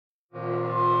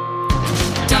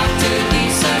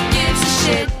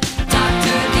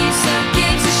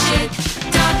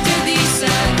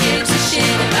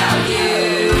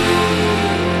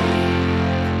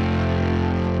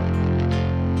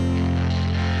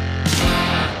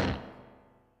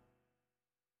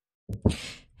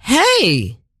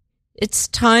Hey, it's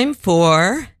time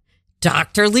for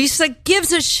Dr. Lisa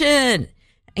Gives a Shit.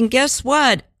 And guess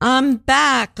what? I'm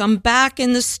back. I'm back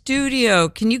in the studio.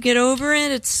 Can you get over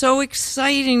it? It's so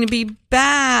exciting to be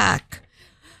back.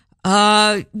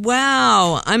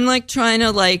 Wow. I'm like trying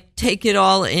to like take it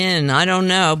all in. I don't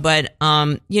know, but,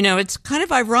 it's kind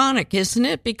of ironic, isn't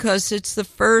it? Because it's the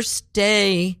first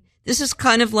day. This is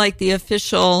kind of like the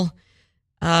official,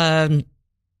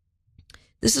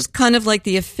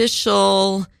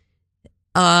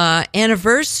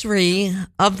 anniversary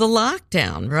of the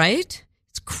lockdown, right?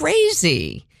 It's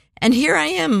crazy. And here I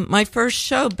am, my first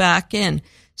show back in.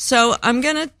 So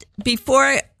I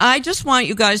just want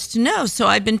you guys to know. So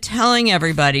I've been telling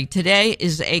everybody today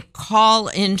is a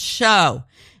call-in show,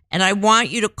 and I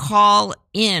want you to call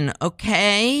in,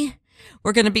 okay?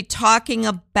 We're going to be talking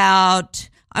about,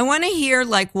 I want to hear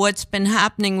like what's been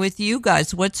happening with you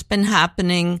guys, what's been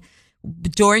happening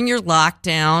during your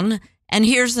lockdown. And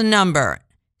here's the number,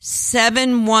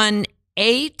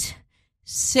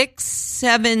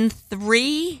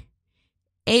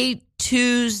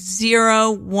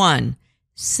 718-673-8201.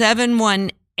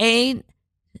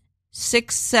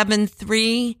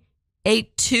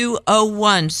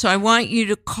 718-673-8201. So I want you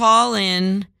to call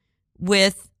in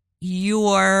with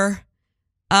your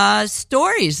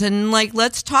stories and like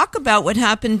let's talk about what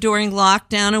happened during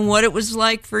lockdown and what it was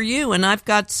like for you. And I've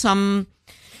got I've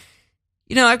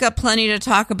got plenty to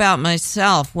talk about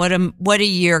myself. What a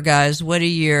year, guys. What a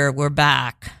year. We're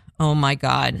back. Oh my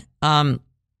God. I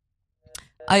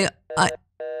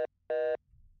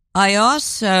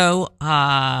also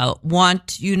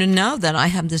want you to know that I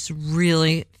have this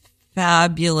really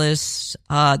fabulous,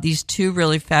 these two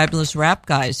really fabulous rap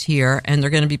guys here, and they're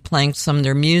going to be playing some of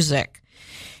their music.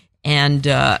 And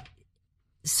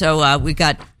so we've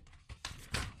got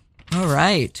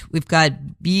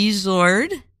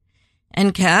Beezlord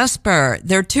and Casper.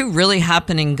 They're two really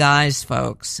happening guys,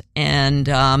 folks. And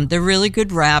they're really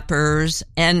good rappers.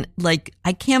 And, like,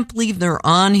 I can't believe they're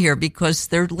on here because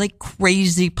they're, like,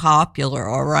 crazy popular,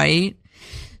 all right?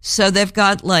 So they've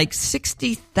got, like,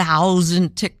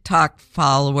 60,000 TikTok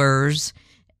followers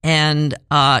and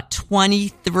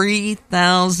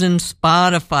 23,000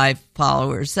 Spotify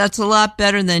followers. That's a lot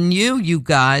better than you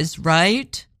guys,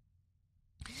 right?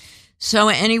 So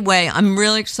anyway, I'm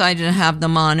really excited to have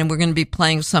them on, and we're going to be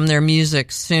playing some of their music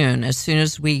as soon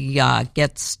as we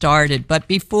get started. But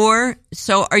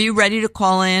so are you ready to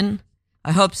call in?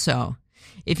 I hope so.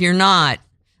 If you're not,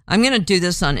 I'm going to do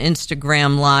this on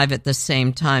Instagram Live at the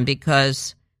same time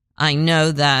because I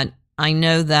know that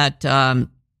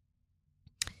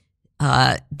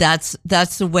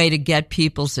that's the way to get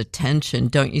people's attention,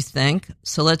 don't you think?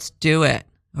 So let's do it.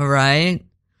 All right.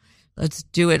 Let's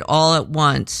do it all at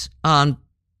once.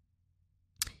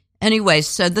 Anyway,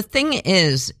 so the thing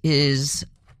is,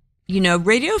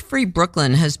 Radio Free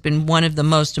Brooklyn has been one of the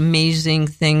most amazing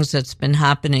things that's been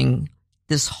happening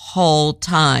this whole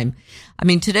time. I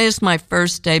mean, today is my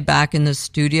first day back in the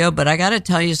studio, but I got to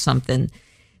tell you something.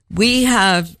 We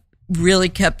have really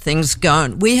kept things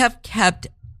going. We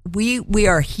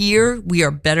are here. We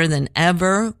are better than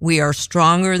ever. We are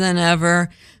stronger than ever.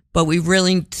 But we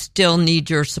really still need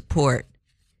your support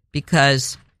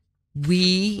because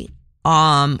we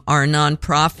are a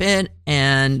nonprofit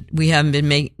and we haven't been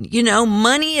making,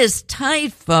 money is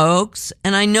tight, folks.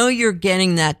 And I know you're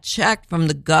getting that check from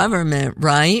the government,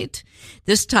 right?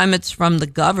 This time it's from the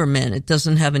government. It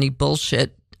doesn't have any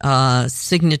bullshit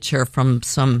signature from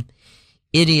some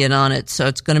idiot on it. So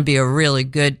it's going to be a really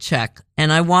good check.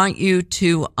 And I want you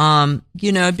to,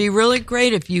 it'd be really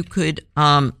great if you could,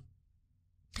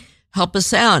 help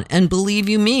us out. And believe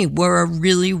you me, we're a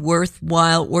really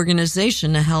worthwhile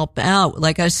organization to help out.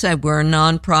 Like I said, we're a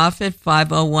nonprofit,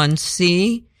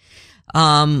 501c.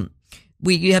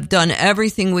 We have done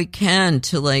everything we can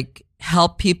to like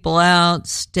help people out,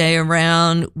 stay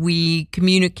around. We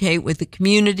communicate with the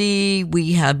community.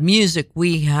 We have music.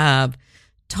 We have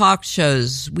talk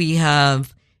shows. We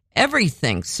have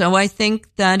everything. So I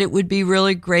think that it would be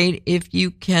really great if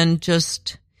you can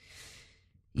just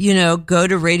go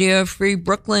to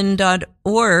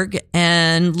radiofreebrooklyn.org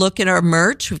and look at our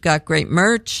merch. We've got great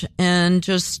merch and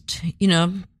just,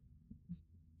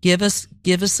 give us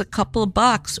a couple of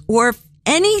bucks or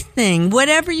anything,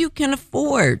 whatever you can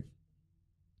afford.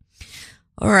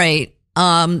 All right.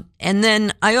 And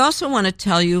then I also want to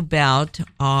tell you about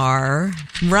our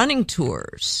running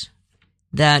tours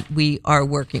that we are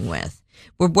working with.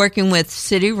 We're working with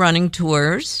City Running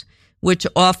Tours, which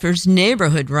offers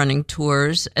neighborhood running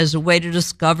tours as a way to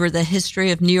discover the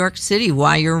history of New York City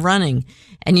while you're running.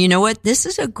 And you know what? This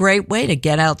is a great way to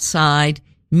get outside,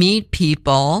 meet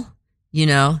people,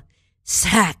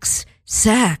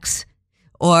 sex,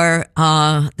 or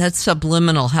that's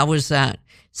subliminal. How was that?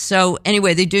 So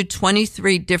anyway, they do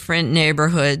 23 different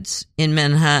neighborhoods in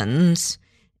Manhattan,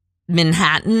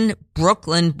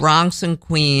 Brooklyn, Bronx, and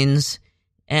Queens.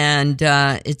 And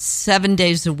it's 7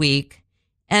 days a week.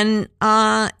 And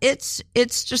it's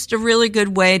just a really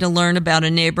good way to learn about a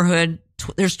neighborhood.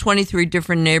 There's 23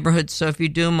 different neighborhoods, so if you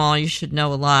do them all, you should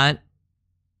know a lot.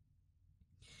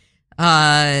 We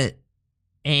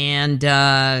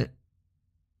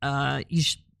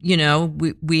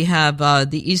have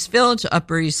the East Village,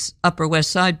 Upper West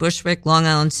Side, Bushwick, Long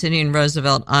Island City, and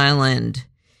Roosevelt Island.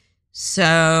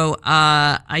 So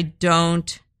I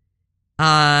don't.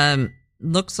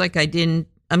 Looks like I didn't.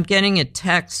 I'm getting a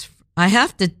text. I'm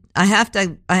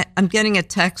getting a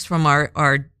text from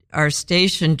our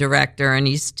station director, and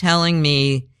he's telling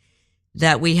me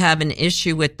that we have an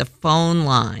issue with the phone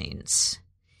lines.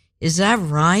 Is that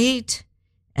right?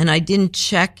 And I didn't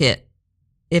check it.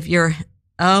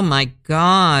 Oh my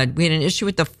God, we had an issue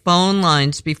with the phone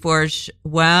lines before.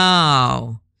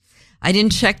 Wow. I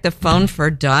didn't check the phone for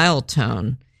dial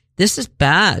tone. This is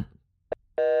bad.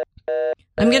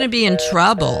 I'm going to be in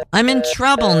trouble. I'm in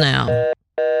trouble now.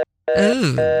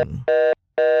 Ooh.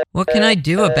 What can I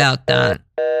do about that?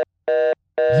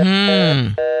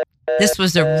 This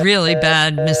was a really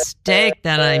bad mistake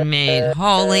that I made.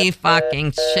 Holy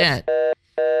fucking shit.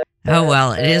 Oh,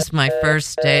 well, it is my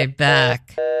first day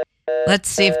back. Let's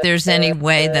see if there's any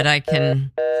way that I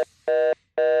can...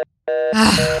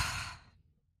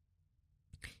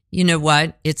 You know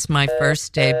what? It's my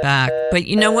first day back. But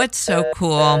you know what's so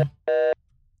cool?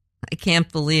 I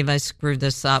can't believe I screwed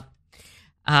this up.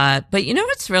 But you know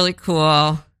what's really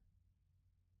cool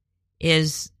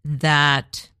is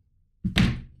that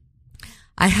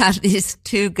I have these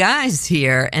two guys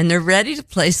here, and they're ready to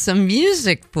play some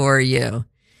music for you.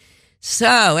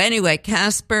 So anyway,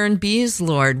 Casper and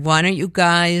Beeslord, why don't you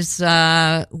guys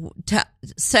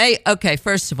say, okay,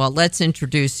 first of all, let's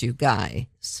introduce you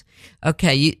guys.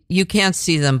 Okay, you can't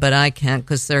see them, but I can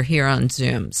because they're here on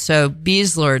Zoom. So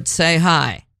Beeslord, say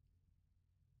hi.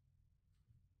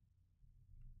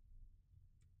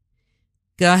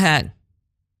 Go ahead.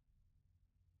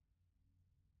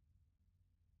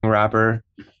 Rapper.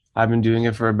 I've been doing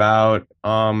it for about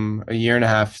a year and a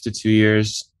half to 2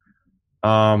 years.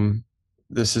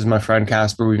 This is my friend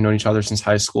Casper. We've known each other since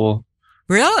high school.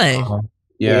 Really?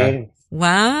 Yeah.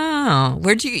 Wow.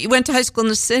 You went to high school in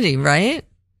the city, right?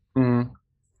 Mm-hmm.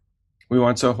 We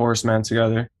went to Horseman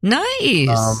together.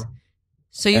 Nice.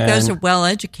 So you guys are well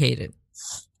educated.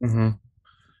 Mm-hmm.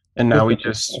 And now we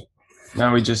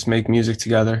just make music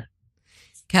together.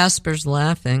 Casper's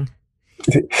laughing.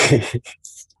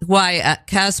 Why,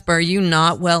 Casper, are you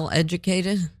not well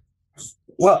educated?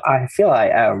 Well, I feel I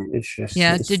am. It's just...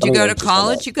 Yeah, did you go to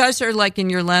college? You guys are like in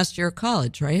your last year of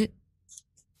college, right?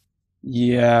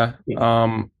 Yeah.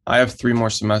 I have 3 more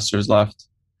semesters left.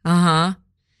 Uh-huh.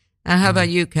 And how about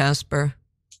you, Casper?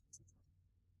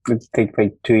 It takes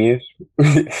like 2 years.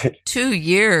 2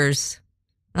 years?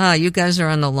 Oh, you guys are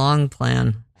on the long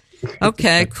plan.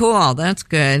 Okay, cool. That's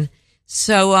good.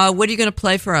 So what are you going to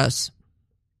play for us?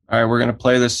 All right, we're going to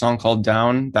play this song called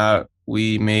Down that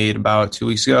we made about 2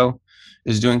 weeks ago.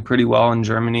 It's doing pretty well in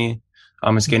Germany.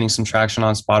 It's gaining some traction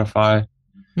on Spotify.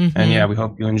 Mm-hmm. And yeah, we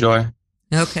hope you enjoy.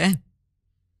 Okay.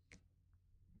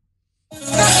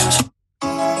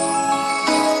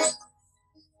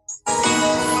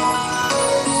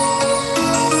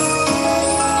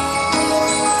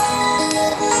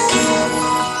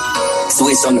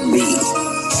 Swiss on the beat.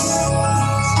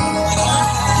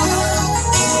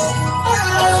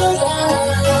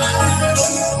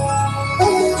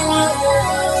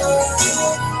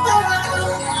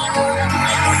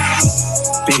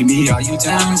 Baby, are you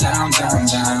down, down, down,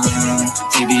 down?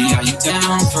 Baby, are you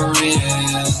down for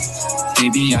real?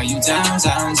 Baby, are you down,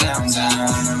 down, down, down?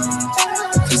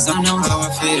 Cause I know how I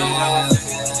feel.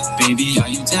 Baby, are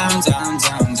you down, down,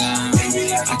 down, down?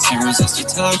 I can't resist your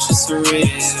touch, it's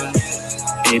surreal.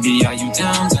 Baby, are you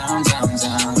down, down, down,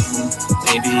 down?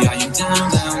 Baby, are you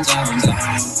down, down, down,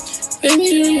 down? Baby,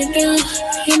 are you down?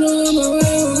 You know I'm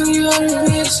around. When you out of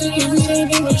real city, we don't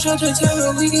need no shelter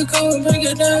town. We can go and break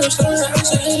it down. Start a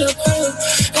house and hit a pound.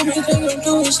 Everything I'm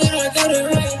doing, said I got it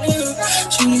right now.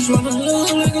 She just wanna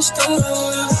look like a star.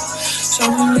 So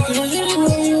we can hit it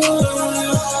where you are.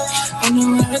 I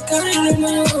know I got it in my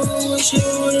own. She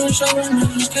wouldn't show her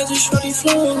nose, cause it's shorty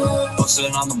flow.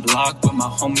 Posted on the block with my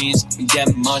homies. We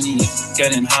getting money,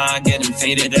 getting high, getting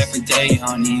faded every day,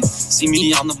 honey. See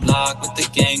me on the block with the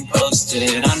gang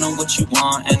posted. I know what you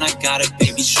want and I got it,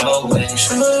 baby, show it.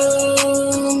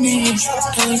 Show me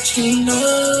That you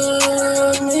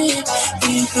love me.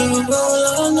 We could roll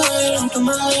all night. I'm through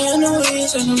my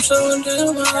enemies, and I'm so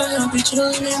damn high. I'll be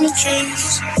chilling in the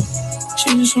trees. She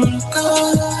just wanna go.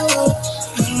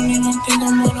 I don't even think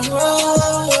I'm on the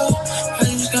road. I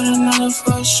just got another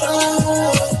for a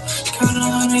show. Count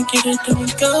 100, get it, then we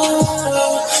go.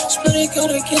 Split it,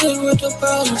 gotta get it with the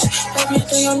bros.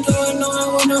 Everything I'm doing, no, I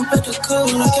wanna bet the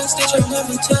code. I can't stitch, I'll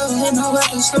never tell. And I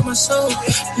write inside my soul.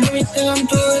 And everything I'm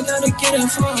doing, gotta get it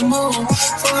for a move.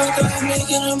 Before I gotta make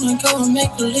it, I'ma go and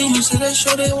make believe. So they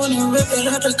sure they wanna rip it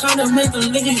out the kind of make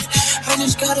believe. I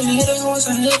just gotta hit it once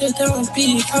I hit it, then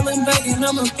repeat. Coming back and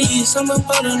I'm a beast. I'm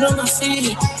about it on my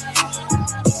feet.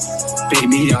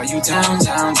 Baby, are you down,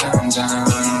 down, down, down?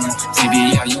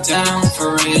 Baby, are you down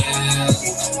for real?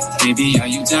 Baby, are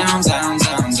you down, down,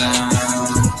 down, down?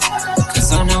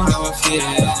 Cause I know how I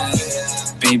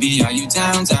feel. Baby, are you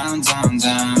down, down, down,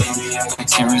 down? I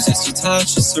can't resist your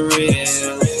touch, it's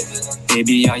surreal.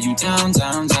 Baby, are you down,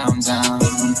 down, down, down?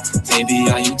 Baby,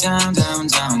 are you down, down,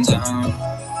 down, down?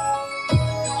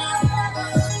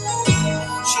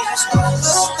 She just wanna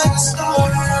look like a star.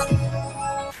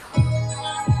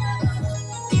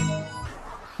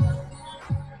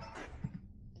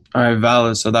 All right,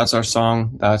 Valid. So that's our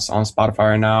song. That's on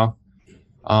Spotify right now.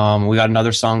 We got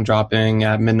another song dropping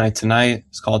at midnight tonight.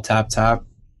 It's called Tap Tap.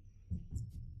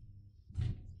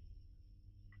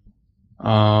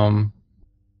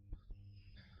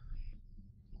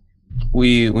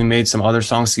 We made some other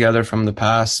songs together from the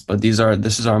past, but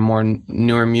this is our more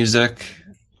newer music.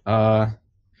 But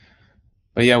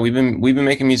yeah, we've been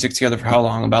making music together for how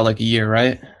long? About like a year,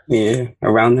 right? Yeah,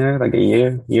 around there, like a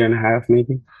year and a half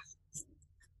maybe.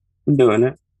 I'm doing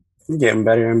it. I'm getting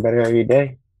better and better every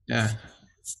day. Yeah.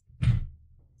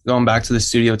 Going back to the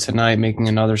studio tonight, making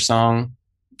another song.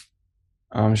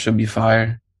 Should be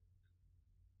fire.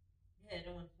 Yeah, I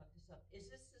don't want to fuck this up. Is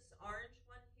this orange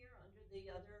one here under the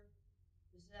other?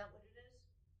 Is that what it is?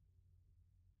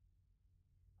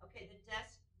 Okay, the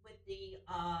desk with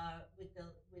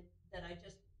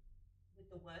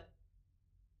the what?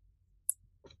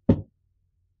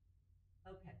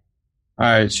 Okay. All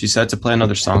right, she said to play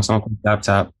another song, so I'm going to Tap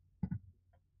Tap.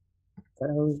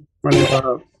 Running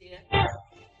up. See it?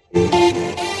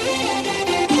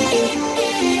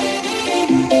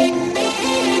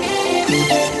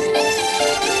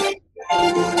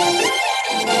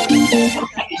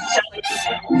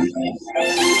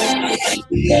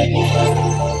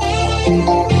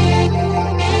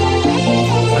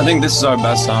 I think this is our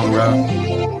best song, bro.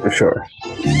 For sure.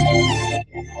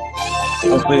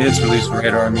 Hopefully it hits release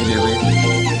radar immediately.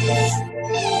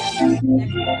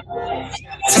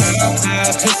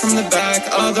 Tap, hit from the back,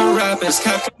 other rappers,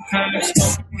 captain pack,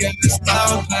 smoking gas,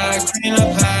 loud pack, green a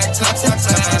pack, tap, tap,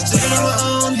 tap, sitting on my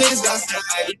own, hitters got stack,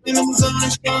 in the zone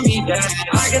and show me that,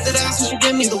 I get the dance and she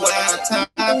give me the whack, tap,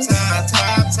 tap,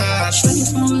 tap, tap, shawty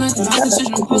phone like a rock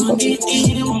decision, pulling deep,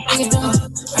 and won't pick it up,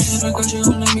 I never got you,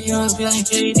 let me up, be like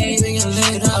JD, we get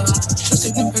lit up, just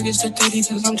taking burgers to 30,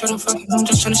 cause I'm trying to fuck, I'm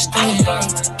just trying to stay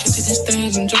up, kick to the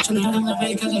stairs, I'm just trying to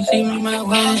elevate, cause I see my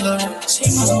way up,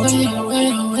 see my way,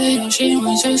 she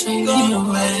was just me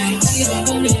away. She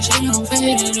don't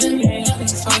fade it every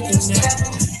fucking day.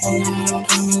 I'm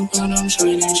coming, but I'm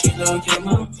shining. She look at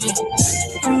my feet.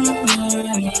 I'm gonna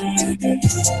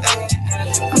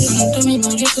do me,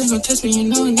 but you could test me. You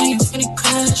know, now you finna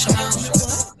crash out.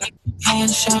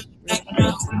 Cash out.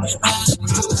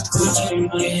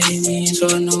 So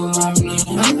I know I'm not.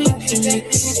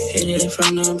 Hit it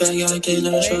from the back, I get a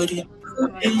shorty.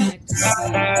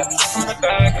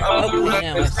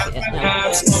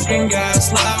 Smoking gas,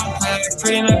 loud pack,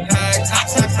 green a pack, tap,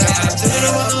 tap, tap. Did it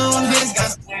alone, his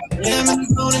gas.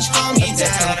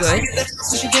 Okay,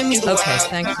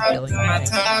 thanks for filling me.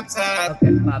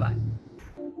 Okay, bye-bye.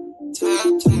 Tap,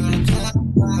 tap, tap,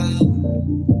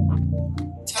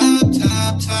 tap, tap,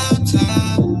 tap,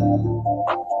 tap.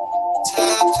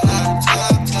 Tap, tap,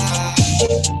 tap, tap.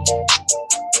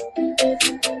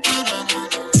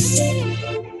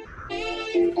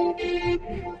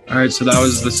 All right, so that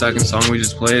was the second song we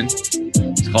just played.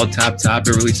 It's called Tap Tap.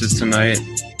 It releases tonight.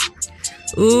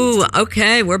 Ooh,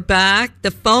 okay, we're back.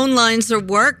 The phone lines are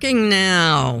working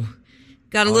now.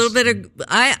 Got a little bit of,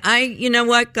 you know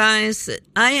what, guys?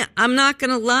 I'm not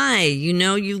going to lie. You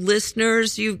know, you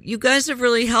listeners, you guys have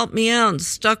really helped me out and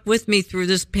stuck with me through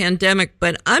this pandemic,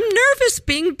 but I'm nervous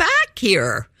being back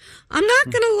here. I'm not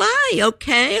going to lie,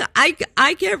 okay?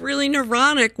 I get really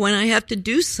neurotic when I have to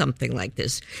do something like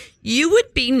this. You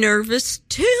would be nervous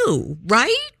too,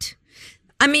 right?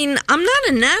 I mean, I'm not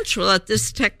a natural at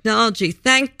this technology.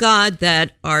 Thank God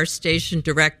that our station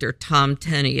director, Tom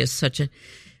Tenney, is such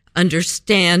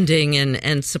understanding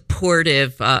and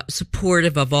supportive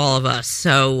of all of us.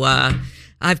 So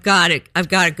I've got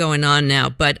it going on now.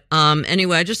 But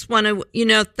anyway, I just want to,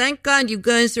 thank God you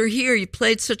guys are here. You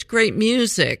played such great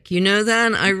music. You know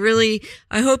that?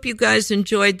 I hope you guys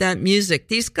enjoyed that music.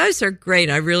 These guys are great.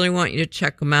 I really want you to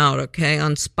check them out, okay,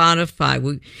 on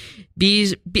Spotify.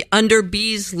 Under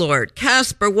Bees Lord.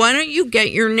 Casper, why don't you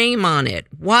get your name on it?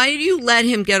 Why do you let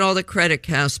him get all the credit,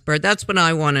 Casper? That's what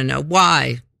I want to know.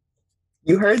 Why?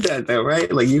 You heard that though,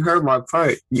 right? Like, you heard my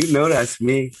part. You know that's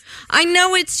me. I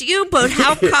know it's you, but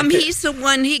how come he's the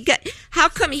one how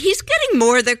come he's getting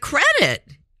more of the credit?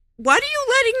 Why are you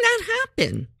letting that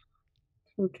happen?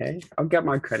 Okay. I'll get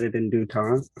my credit in due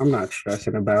time. I'm not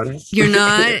stressing about it. You're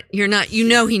not,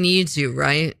 he needs you,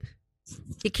 right?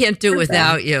 He can't do it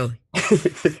without you.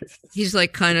 He's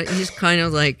kind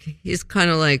of like,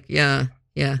 yeah.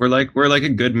 We're like a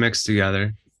good mix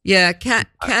together. Yeah.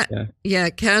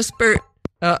 Casper.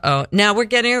 Now we're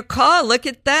getting a call. Look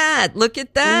at that. We're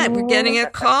getting a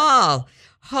call.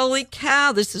 Holy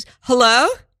cow. Hello?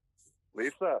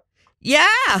 Lisa.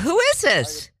 Yeah. Who is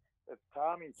this? It's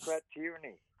Tommy Pratt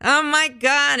Tierney. Oh my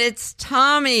God. It's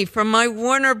Tommy from my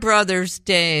Warner Brothers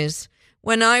days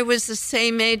when I was the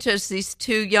same age as these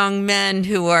two young men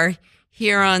who are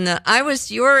here I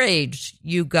was your age,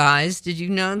 you guys. Did you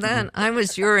know that? I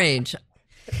was your age.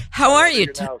 How are you?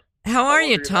 How are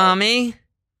you, Tommy?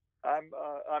 I'm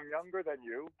younger than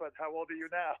you, but how old are you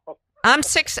now? I'm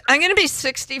going to be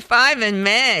 65 in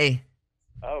May.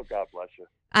 Oh, God bless you.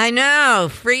 I know.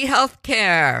 Free health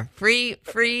care. Free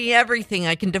everything.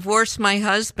 I can divorce my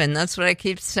husband. That's what I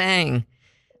keep saying.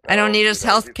 I don't need his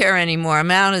health care anymore.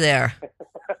 I'm out of there.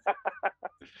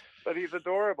 But he's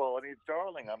adorable and he's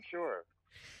darling, I'm sure.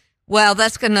 Well,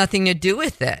 that's got nothing to do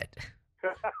with it.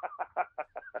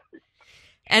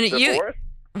 And Divorce?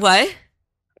 What?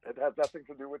 It has nothing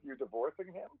to do with you divorcing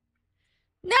him?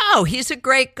 No, he's a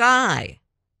great guy.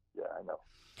 Yeah, I know.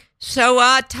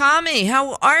 So, Tommy,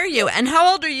 how are you? And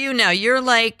how old are you now? You're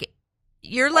like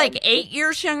 8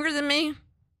 years younger than me?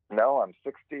 No, I'm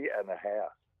 60 and a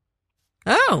half.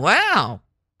 Oh, wow.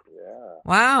 Yeah.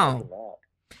 Wow.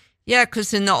 Yeah,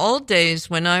 because in the old days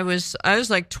when I was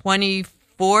like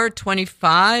 24,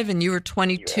 25, and you were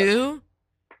 22.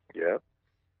 Yep.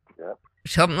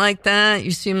 Something like that.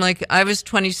 You seem like I was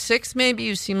 26, maybe.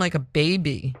 You seem like a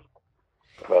baby.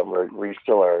 Well, we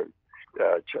still are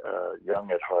young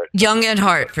at heart. Young at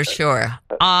heart, for sure.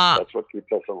 That's what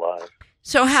keeps us alive.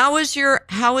 So, how was your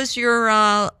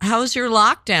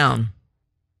lockdown?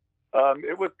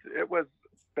 It was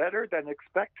better than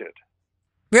expected.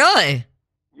 Really?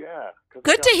 Yeah.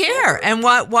 Good to hear. Sober. And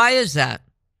why is that?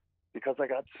 Because I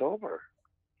got sober.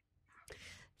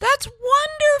 That's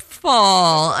wonderful.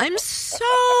 I'm so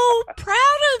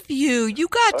proud of you. You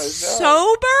got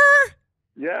sober?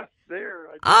 Yes, there.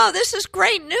 Oh, this is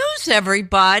great news,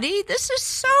 everybody. This is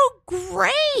so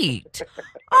great.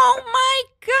 Oh, my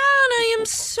God. I am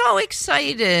so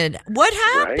excited. What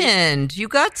happened? Right? You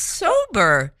got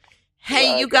sober.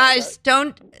 Hey, you guys,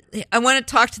 I want to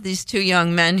talk to these two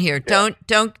young men here. Yeah.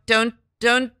 Don't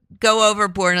go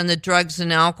overboard on the drugs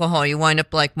and alcohol. You wind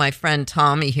up like my friend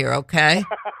Tommy here, okay?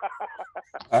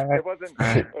 It wasn't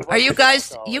are you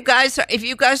guys, if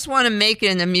you guys want to make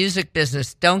it in the music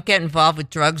business, don't get involved with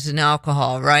drugs and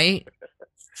alcohol, right?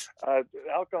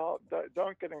 Alcohol,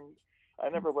 don't get in. I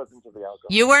never was into the alcohol.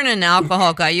 You weren't an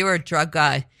alcohol guy. You were a drug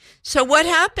guy. So what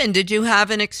happened? Did you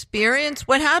have an experience?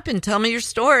 What happened? Tell me your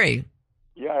story.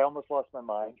 Yeah, I almost lost my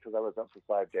mind because I was up for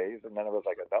 5 days, and then it was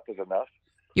like, enough is enough.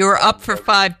 You were up for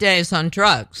 5 days on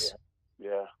drugs?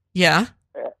 Yeah. Yeah?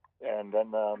 And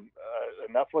then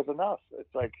enough was enough.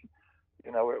 It's like,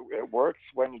 it works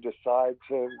when you decide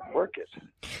to work it.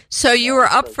 So you were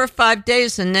up for 5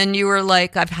 days, and then you were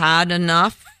like, I've had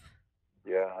enough?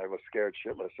 Yeah, I was scared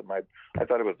shitless. I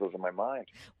thought it was losing my mind.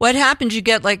 What happened? You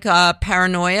get like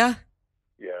paranoia?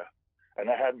 Yeah. And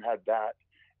I hadn't had that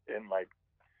in like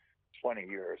 20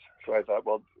 years. So I thought,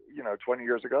 20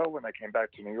 years ago when I came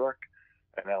back to New York,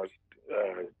 and that was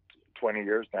 20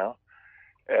 years now,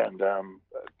 and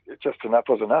it just enough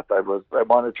was enough. I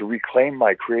wanted to reclaim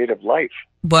my creative life.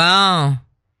 Wow.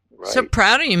 Right? So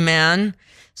proud of you, man.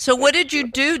 So what did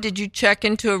you do? Did you check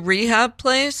into a rehab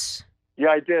place? Yeah,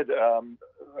 I did.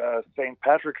 St.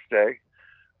 Patrick's Day.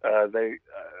 I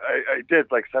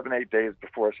did like 7-8 days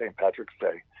before St. Patrick's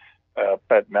Day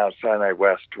at Mount Sinai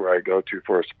West, where I go to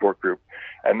for a support group,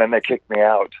 and then they kicked me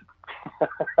out.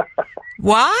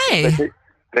 Why?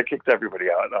 They kicked everybody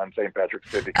out on St.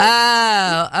 Patrick's Day.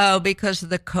 Because of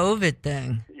the COVID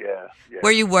thing. Yeah.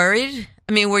 Were you worried?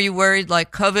 I mean, were you worried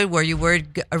like COVID? Were you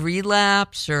worried a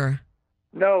relapse or?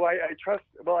 No, I trust.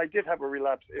 Well, I did have a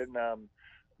relapse in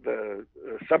the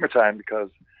summertime because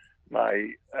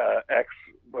my ex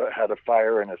had a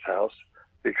fire in his house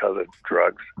because of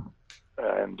drugs,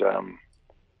 and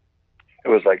it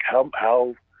was like how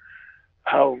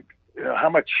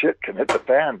much shit can hit the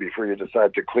fan before you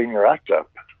decide to clean your act up?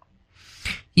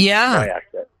 Yeah. My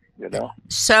act up, you know.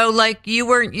 So, like, you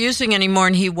weren't using anymore,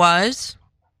 and he was.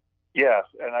 Yeah,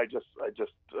 and I just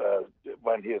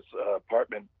when his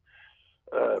apartment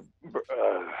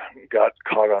got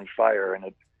caught on fire, and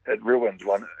it ruined,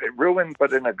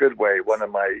 but in a good way, one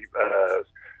of my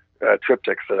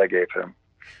triptychs that I gave him.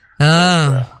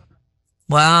 Oh,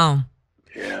 wow.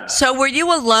 Yeah. So were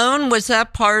you alone? Was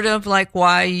that part of like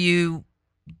why you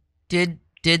did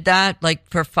that, like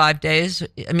for 5 days?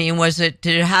 I mean, did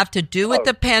it have to do with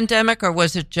the pandemic, or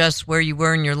was it just where you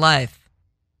were in your life?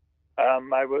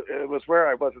 It was where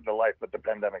I was in the life, but the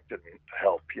pandemic didn't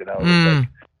help, you know. It was like,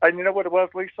 and you know what it was,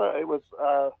 Lisa? It was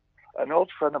an old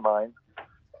friend of mine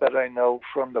that I know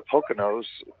from the Poconos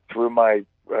through my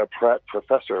Pratt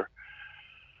professor.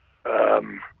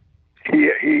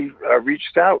 He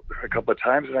reached out a couple of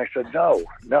times, and I said, no,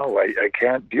 I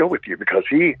can't deal with you, because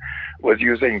he was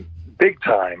using big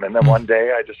time. And then one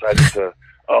day I decided to,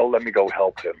 let me go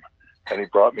help him. And he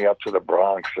brought me up to the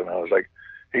Bronx, and I was like,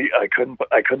 I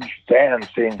couldn't stand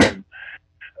seeing him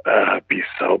be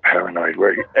so paranoid,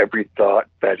 where every thought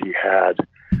that he had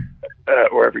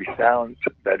or every sound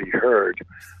that he heard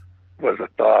was a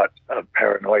thought of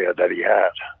paranoia that he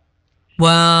had.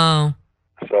 Wow.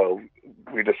 So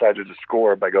we decided to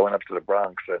score by going up to the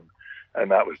Bronx,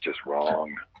 and that was just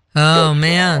wrong. Oh,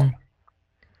 man. Wrong.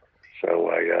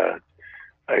 So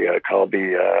I called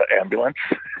the ambulance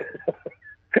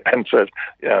and said,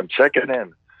 I'm checking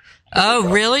in. Oh,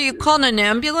 really? You called an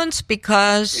ambulance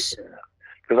because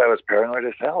I was paranoid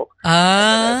as hell.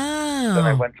 Oh. Then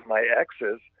I went to my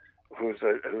ex's, who's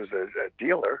a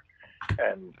dealer,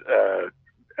 and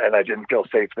I didn't feel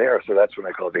safe there, so that's when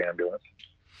I called the ambulance.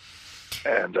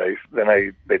 And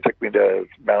they took me to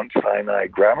Mount Sinai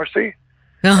Gramercy.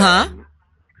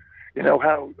 You know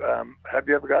how? Have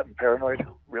you ever gotten paranoid?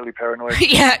 Really paranoid?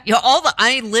 Yeah,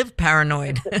 I live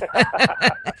paranoid.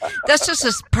 That's just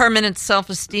a permanent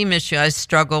self-esteem issue I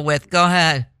struggle with. Go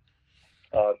ahead.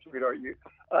 Sweetheart,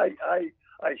 I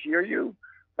hear you.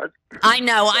 But I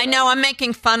know. I'm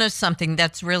making fun of something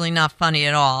that's really not funny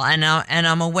at all, and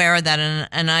I'm aware of that,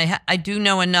 and I do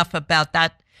know enough about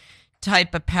that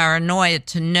type of paranoia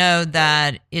to know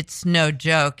that it's no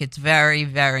joke. It's very,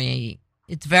 very,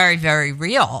 very, very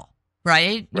real.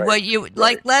 Right? What you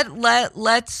like?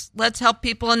 Let's help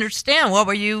people understand. What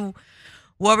were you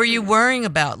worrying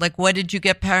about? Like, what did you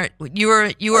get? You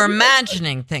were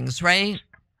imagining things, right?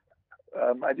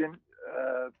 I didn't.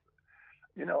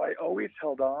 I always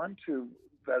held on to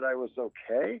that I was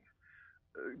okay,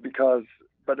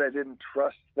 but I didn't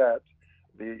trust that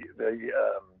the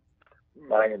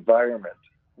my environment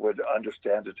would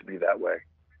understand it to be that way.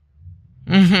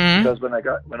 Mm-hmm. Because when I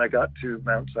got to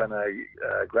Mount Sinai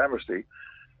Gramercy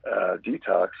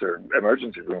detox or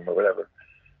emergency room or whatever,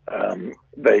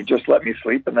 they just let me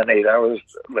sleep, and then 8 hours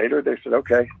later they said,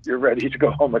 "Okay, you're ready to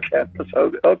go home again."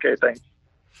 So okay, thanks.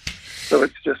 So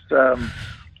it's just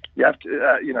you have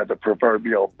to, the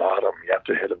proverbial bottom. You have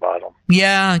to hit a bottom.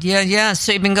 Yeah.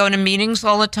 So you've been going to meetings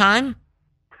all the time?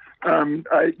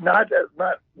 I not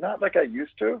like I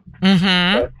used to.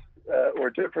 Mm-hmm. But, or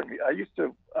differently,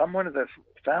 I'm one of the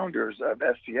founders of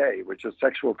SCA, which is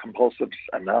Sexual Compulsives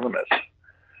Anonymous.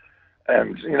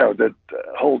 And, the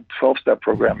whole 12-step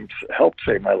programs helped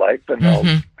save my life, and all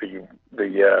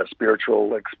the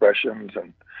spiritual expressions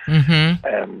and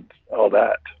all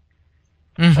that.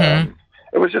 Mm-hmm.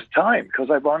 It was just time, because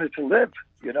I wanted to live.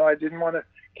 I didn't want to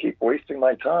keep wasting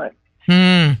my time.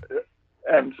 Mm.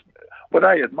 And what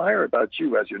I admire about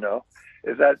you, as you know,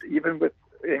 is that even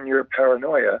in your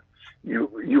paranoia,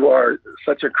 you are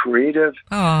such a creative,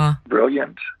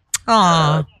 brilliant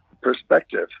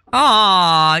perspective.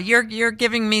 Aw, you're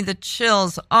giving me the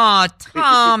chills. Aw,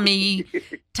 Tommy,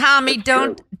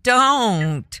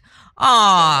 don't.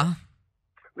 Aw.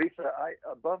 Lisa,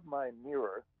 above my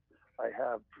mirror, I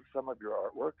have some of your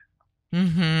artwork.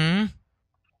 Mm-hmm.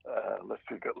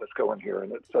 Let's go in here,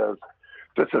 and it says,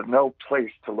 "This is no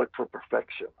place to look for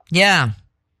perfection." Yeah,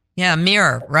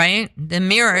 mirror, right? The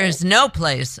mirror is no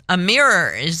place. A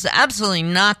mirror is absolutely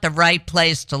not the right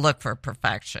place to look for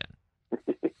perfection.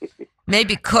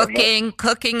 Maybe cooking.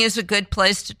 Cooking is a good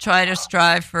place to try to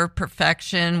strive for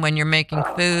perfection when you're making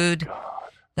food.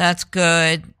 That's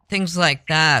good. Things like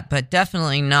that, but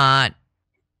definitely not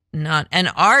not, and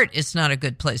art is not a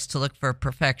good place to look for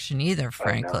perfection either,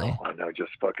 frankly. I know,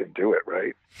 just fucking do it,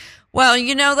 right? Well,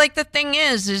 like the thing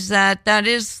is that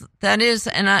is,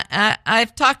 and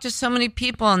I've talked to so many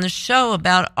people on the show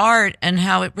about art and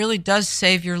how it really does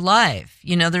save your life.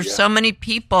 There's so many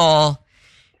people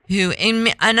who,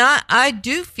 and I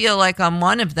do feel like I'm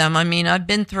one of them. I mean, I've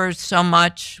been through so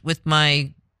much with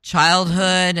my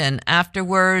childhood and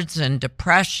afterwards and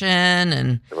depression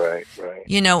and, right.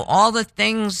 All the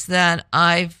things that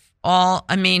there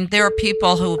are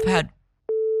people who've had,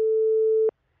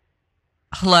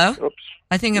 hello? Oops.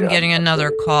 I think I'm getting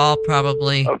another call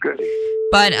probably. Oh, goody.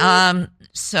 But,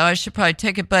 so I should probably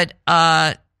take it, but,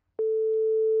 I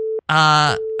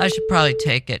should probably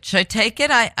take it. Should I take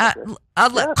it?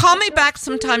 Call me back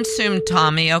sometime soon,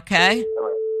 Tommy, okay?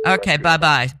 Right. Okay,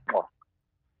 bye-bye. Oh.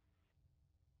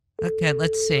 Okay,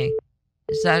 let's see.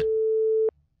 Is that...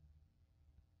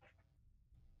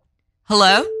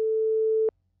 Hello?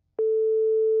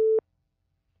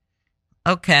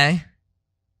 Okay.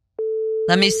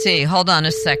 Let me see. Hold on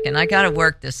a second. I got to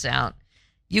work this out.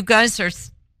 You guys are...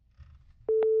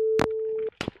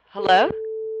 Hello?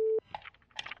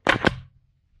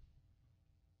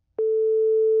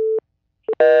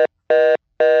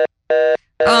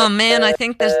 Oh, man, I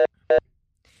think that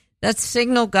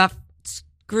signal got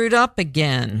screwed up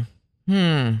again.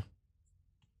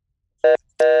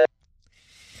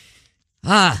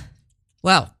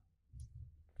 Well,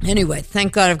 anyway,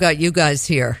 thank God I've got you guys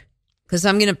here because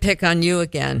I'm going to pick on you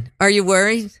again. Are you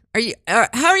worried? How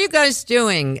are you guys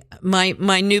doing? My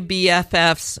new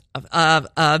BFFs,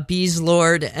 Bees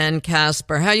Lord and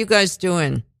Casper. How you guys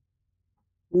doing?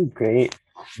 Great.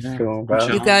 Doing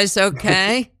well. You guys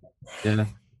okay? Yeah.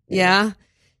 Yeah.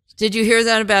 Did you hear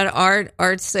that about art?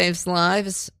 Art saves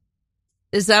lives.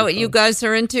 Is that what you guys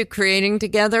are into, creating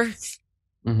together?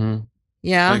 Mm-hmm.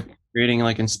 Yeah. Like creating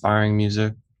inspiring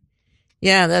music.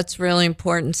 Yeah, that's really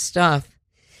important stuff.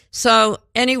 So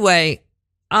anyway,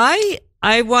 I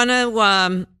want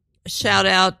to shout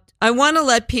out. I want to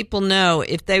let people know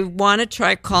if they want to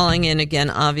try calling in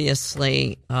again.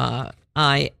 Obviously, I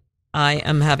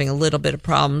am having a little bit of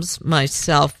problems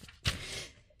myself.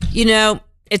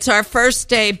 It's our first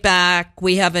day back.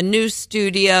 We have a new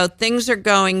studio. Things are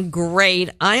going great.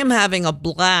 I am having a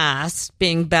blast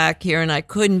being back here, and I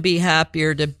couldn't be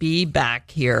happier to be back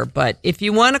here. But if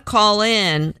you want to call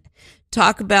in,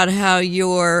 talk about how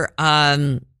your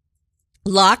lockdown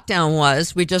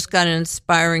was. We just got an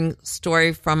inspiring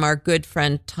story from our good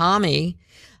friend Tommy.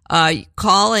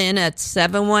 Call in at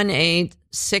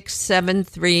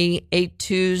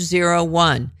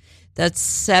 718-673-8201. That's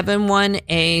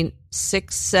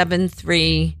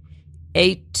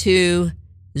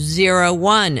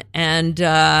 718-673-8201. And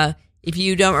if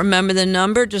you don't remember the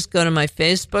number, just go to my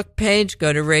Facebook page,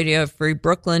 go to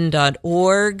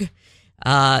radiofreebrooklyn.org.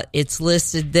 It's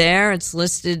listed there. It's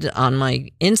listed on my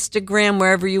Instagram,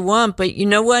 wherever you want. But you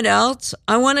know what else?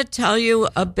 I want to tell you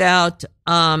about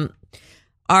our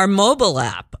mobile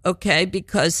app, okay?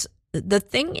 Because the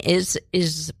thing is,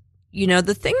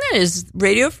 the thing that is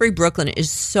Radio Free Brooklyn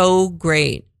is so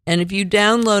great. And if you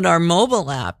download our mobile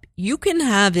app, you can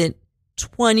have it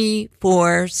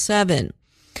 24/7.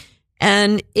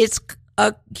 And it's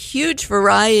a huge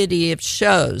variety of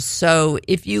shows. So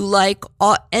if you like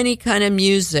any kind of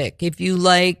music, if you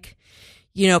like,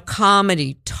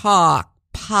 comedy, talk,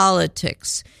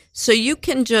 politics, so you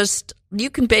can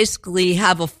basically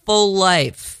have a full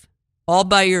life all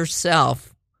by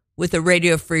yourself with a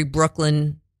Radio Free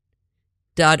Brooklyn.org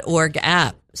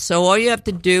app. So all you have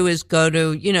to do is go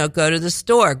to the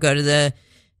store, go to the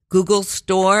Google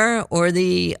store or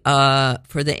the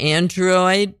for the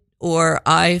Android or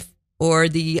the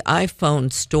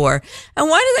iPhone store. And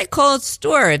why do they call it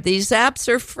store? These apps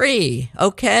are free,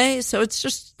 okay? So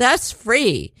that's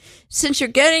free. Since you're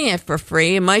getting it for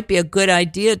free, it might be a good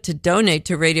idea to donate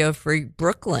to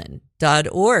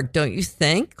radiofreebrooklyn.org, don't you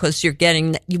think? Because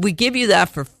we give you that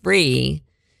for free.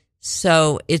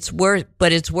 So it's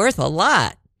worth a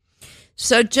lot.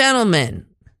 So gentlemen,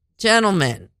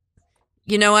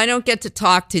 I don't get to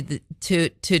talk to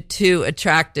two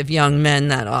attractive young men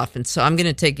that often, so I'm going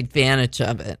to take advantage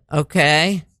of it.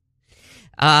 Okay.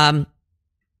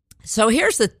 So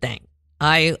here's the thing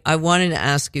I wanted to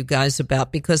ask you guys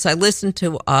about, because I listened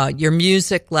to your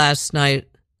music last night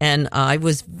and I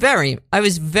was very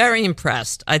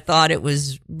impressed. I thought it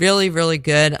was really, really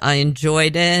good. I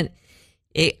enjoyed it.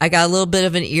 I got a little bit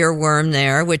of an earworm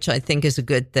there, which I think is a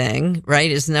good thing,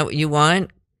 right? Isn't that what you want?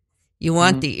 You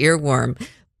want the earworm.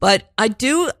 But I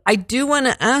do want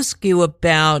to ask you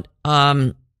about,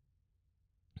 I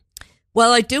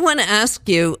do want to ask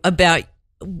you about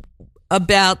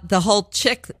about the whole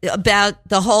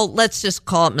let's just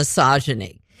call it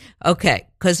misogyny. Okay,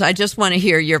 because I just want to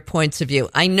hear your points of view.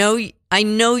 I know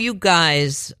you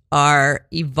guys are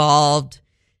evolved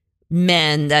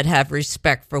men that have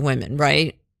respect for women,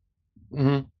 right? Mm-hmm.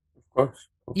 Of course.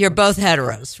 You're both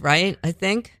heteros, right? I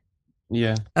think.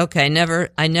 Yeah. Okay,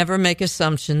 I never make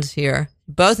assumptions here.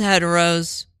 Both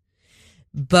heteros,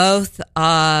 both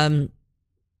and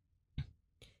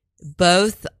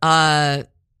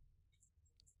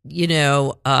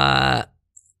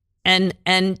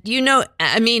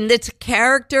I mean, it's a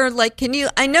character. Like, I'm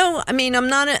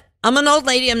an old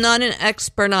lady. I'm not an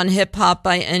expert on hip hop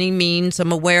by any means.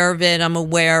 I'm aware of it. I'm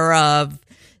aware of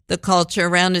the culture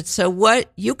around it. So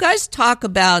what you guys talk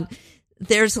about,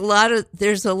 there's a lot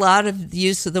of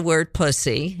use of the word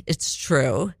pussy. It's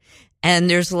true. And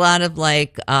there's a lot of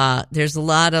fucking. There's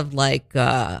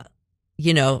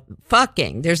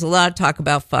a lot of talk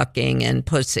about fucking and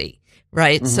pussy.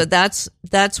 Right. Mm-hmm. So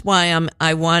that's why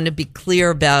I want to be clear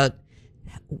about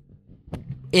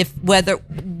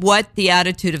what the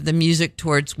attitude of the music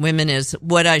towards women is,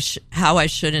 how I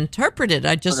should interpret it.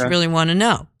 I just really want to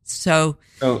know. So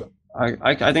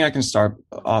I think I can start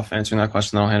off answering that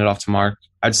question, then I'll hand it off to Mark.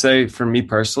 I'd say for me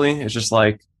personally, it's just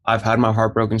like I've had my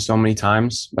heart broken so many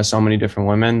times by so many different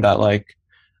women that like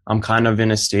I'm kind of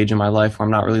in a stage in my life where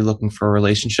I'm not really looking for a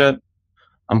relationship.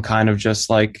 I'm kind of just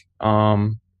like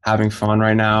having fun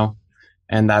right now,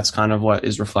 and that's kind of what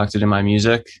is reflected in my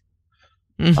music.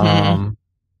 Mm-hmm.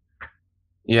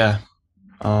 Yeah.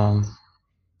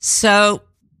 So,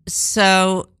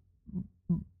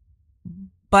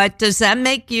 but does that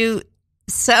make you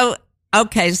so?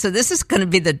 Okay, so this is going to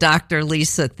be the Dr.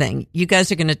 Lisa thing. You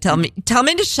guys are going to tell me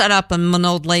to shut up. I'm an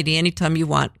old lady anytime you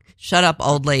want. Shut up,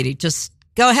 old lady. Just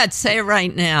go ahead, say it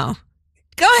right now.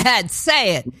 Go ahead,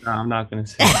 say it. No, I'm not going to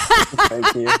say it.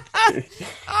 Thank you.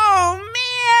 Oh,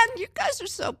 man, you guys are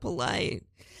so polite.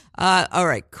 All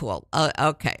right, cool.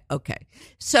 Okay.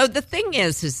 So the thing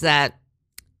is that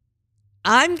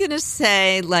I'm going to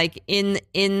say, like, in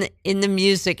the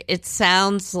music, it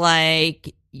sounds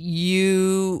like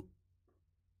you,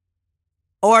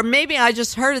 or maybe I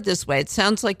just heard it this way. It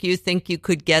sounds like you think you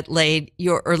could get laid,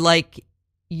 you're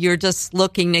just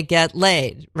looking to get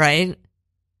laid, right?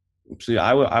 So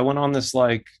I went on this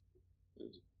like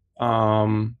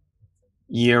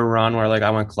year run where like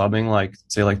I went clubbing like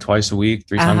say like twice a week,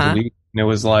 3 times a week, and it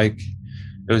was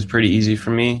pretty easy for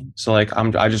me. So like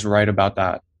I just write about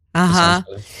that.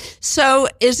 So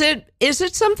is it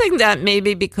something that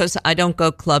maybe because I don't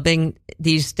go clubbing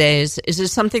these days, is it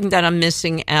something that I'm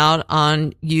missing out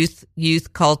on youth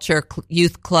culture,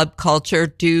 youth club culture?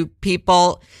 Do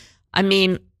people, I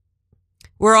mean,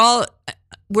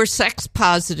 we're sex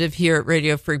positive here at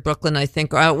Radio Free Brooklyn, I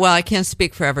think. Well, I can't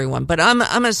speak for everyone, but I'm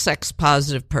a sex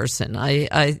positive person.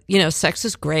 I sex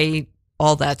is great,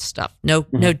 all that stuff. No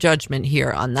judgment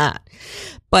here on that.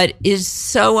 But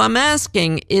I'm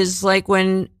asking, is like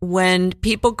when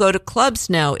people go to clubs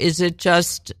now, is it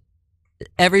just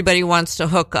everybody wants to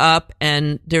hook up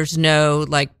and there's no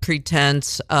like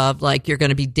pretense of like you're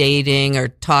going to be dating or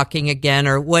talking again,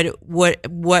 or what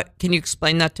can you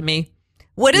explain that to me?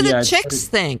 What do the chicks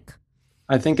think?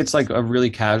 I think it's like a really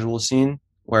casual scene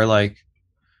where like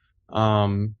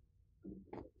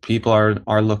people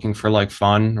are looking for like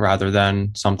fun rather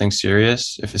than something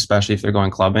serious, especially if they're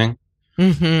going clubbing.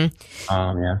 Mm-hmm.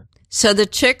 Yeah. So the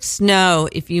chicks know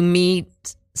if you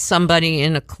meet somebody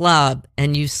in a club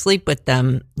and you sleep with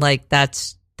them, like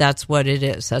that's what it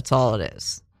is. That's all it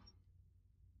is.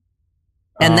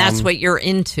 And that's what you're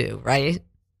into, right?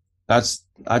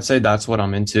 I'd say that's what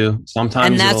I'm into. Sometimes,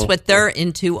 and that's what they're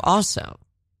into also.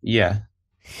 Yeah.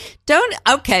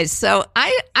 Okay, so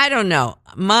I don't know.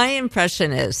 My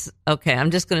impression is, okay,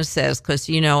 I'm just going to say this because,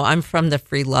 I'm from the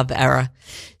free love era.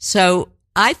 So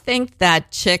I think that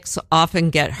chicks often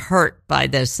get hurt by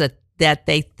this, that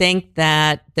they think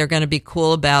that they're going to be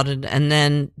cool about it, and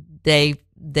then they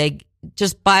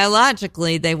just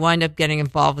biologically, they wind up getting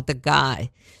involved with the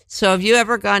guy. So have you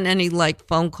ever gotten any like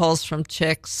phone calls from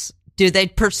chicks? Do they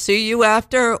pursue you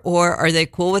after, or are they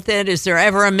cool with it? Is there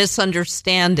ever a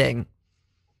misunderstanding?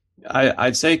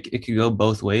 I'd say it could go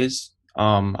both ways.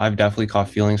 I've definitely caught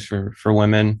feelings for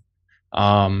women,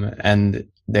 and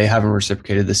they haven't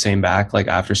reciprocated the same back, like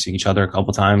after seeing each other a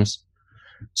couple times.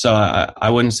 So I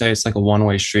wouldn't say it's like a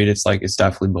one-way street. It's like, it's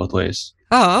definitely both ways.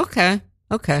 Oh, okay.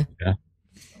 Yeah.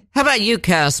 How about you,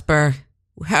 Casper?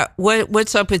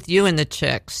 What's up with you and the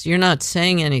chicks? You're not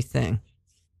saying anything.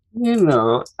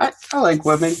 I like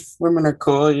women. Women are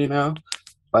cool,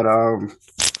 but I'm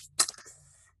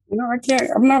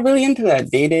not really into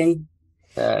that dating.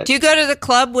 Do you go to the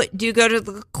club? Do you go to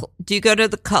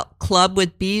the club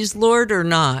with Bees Lord or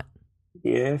not?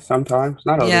 Yeah, sometimes,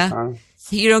 not all the time.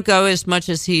 You don't go as much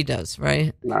as he does,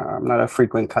 right? No, I'm not a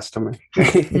frequent customer.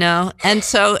 No. And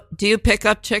so, do you pick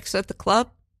up chicks at the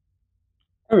club?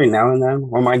 Every now and then,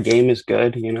 when my game is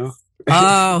good, you know.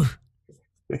 Oh.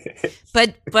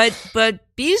 But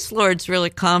Bees Lord's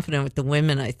really confident with the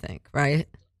women, I think, right?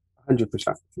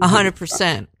 100%.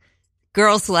 100%.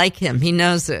 Girls like him. He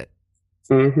knows it.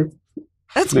 Mm-hmm.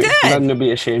 That's good. Nothing to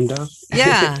be ashamed of.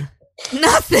 Yeah.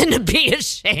 Nothing to be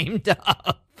ashamed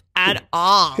of at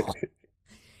all.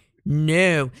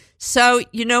 No. So,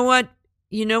 you know what?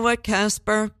 You know what,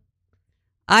 Casper?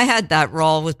 I had that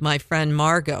role with my friend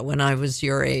Margot when I was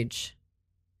your age.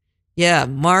 Yeah,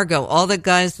 Margot. All the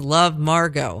guys love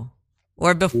Margot.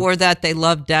 Or before that, they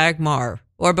love Dagmar.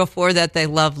 Or before that, they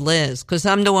love Liz. Because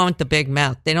I'm the one with the big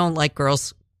mouth. They don't like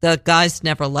girls. The guys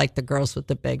never like the girls with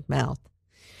the big mouth.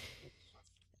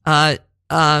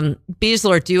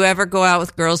 Beaslord, do you ever go out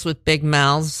with girls with big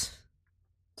mouths?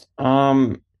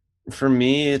 For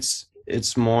me,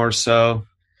 it's more so,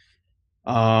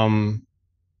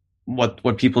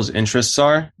 what people's interests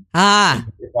are.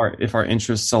 If our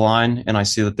interests align, and I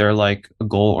see that they're like a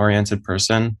goal-oriented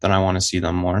person, then I want to see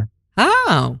them more.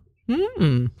 Oh,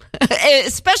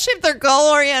 especially if they're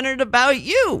goal-oriented about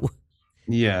you.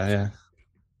 Yeah.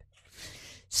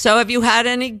 So, have you had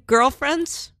any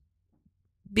girlfriends,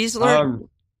 Beaslord?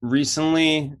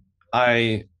 Recently,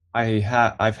 I've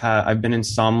been in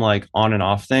some like on and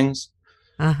off things.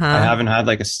 I haven't had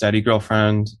like a steady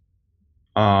girlfriend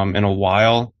in a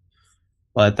while,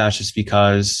 but that's just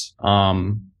because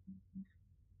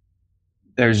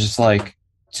there's just like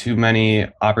too many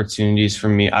opportunities for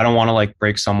me. I don't want to like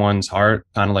break someone's heart,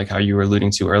 kind of like how you were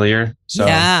alluding to earlier. So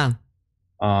yeah.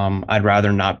 I'd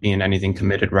rather not be in anything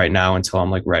committed right now until I'm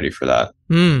like ready for that.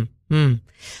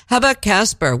 How about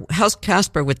Casper? How's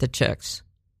Casper with the chicks?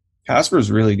 Casper's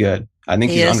really good. I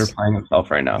think he's underplaying himself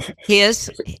right now. He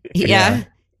is.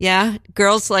 Yeah.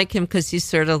 Girls like him because he's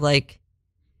sort of like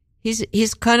he's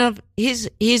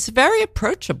very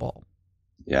approachable.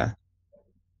 Yeah.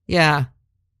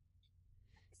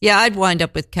 I'd wind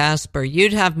up with Casper.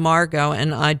 You'd have Margot,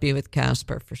 and I'd be with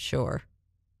Casper for sure.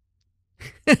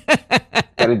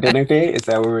 Got a dinner date? Is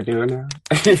that what we're doing now?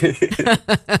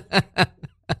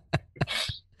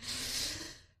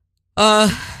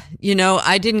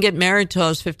 I didn't get married till I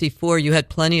was 54. You had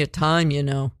plenty of time, you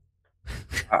know.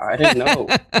 I didn't know.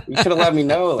 You should have let me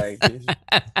know.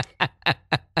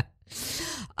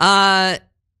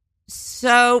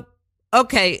 So,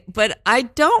 okay, but I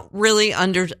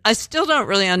still don't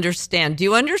really understand. Do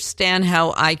you understand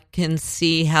how I can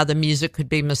see how the music could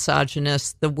be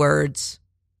misogynist, the words?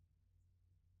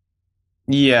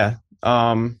 Yeah.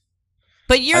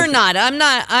 But you're not. I'm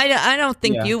not. I don't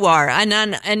think you are.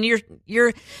 And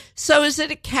you're. So is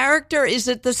it a character? Is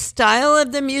it the style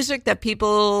of the music that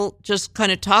people just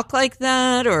kind of talk like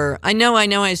that? Or I know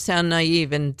I sound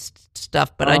naive and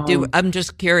stuff, but I'm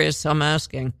just curious. So I'm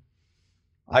asking.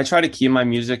 I try to keep my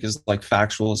music as like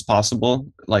factual as possible,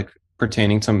 like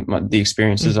pertaining to the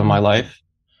experiences of my life.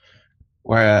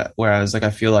 Whereas like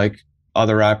I feel like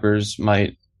other rappers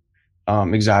might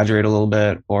exaggerate a little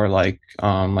bit or like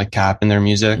cap in their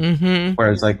music,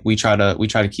 whereas like we try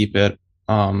to keep it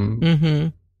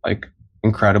like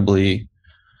incredibly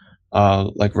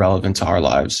like relevant to our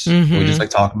lives. We just like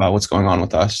talk about what's going on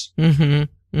with us.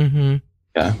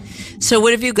 Yeah. So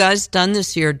what have you guys done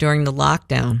this year during the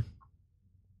lockdown?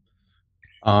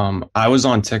 I was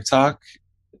on TikTok.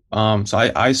 So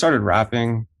I started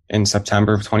rapping in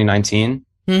September of 2019.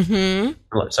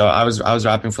 So I was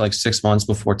rapping for like 6 months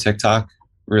before TikTok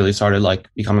really started like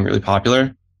becoming really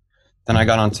popular. Then I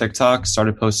got on TikTok,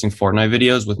 started posting Fortnite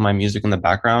videos with my music in the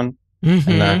background, and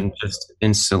then just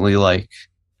instantly like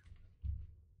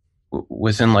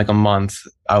within like a month,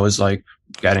 I was like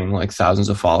getting like thousands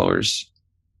of followers.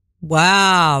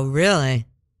 Wow, really?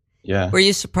 Yeah. Were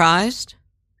you surprised?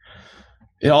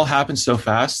 It all happened so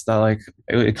fast that like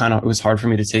it was hard for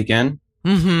me to take in.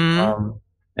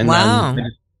 And then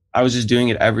I was just doing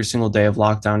it every single day of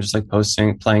lockdown, just like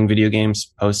posting, playing video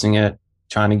games, posting it,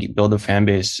 trying to build a fan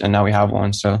base. And now we have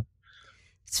one. So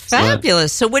it's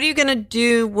fabulous. So what are you going to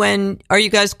do are you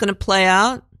guys going to play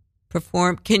out,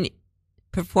 perform? Can you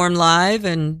perform live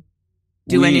and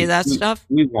do any of that stuff?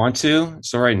 We want to.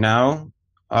 So right now,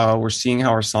 we're seeing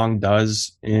how our song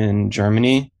does in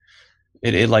Germany.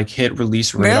 It like hit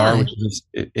release radar, really? Which is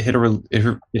it hit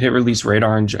release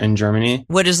radar in Germany.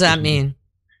 What does that mean?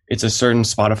 It's a certain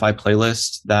Spotify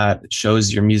playlist that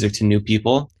shows your music to new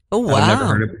people. Oh, wow. That have never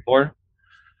heard it before.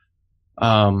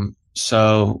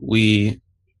 So we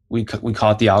we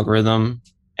caught the algorithm,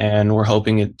 and we're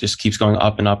hoping it just keeps going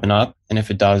up and up and up. And if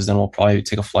it does, then we'll probably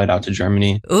take a flight out to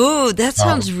Germany. Ooh, that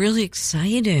sounds really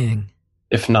exciting.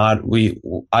 If not,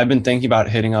 I've been thinking about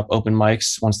hitting up open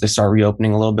mics once they start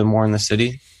reopening a little bit more in the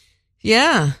city.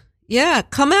 Yeah. Yeah.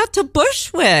 Come out to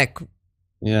Bushwick.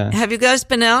 Yeah. Have you guys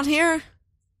been out here?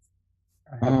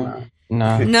 No.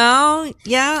 No?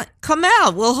 Yeah. Come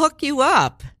out. We'll hook you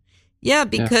up. Yeah,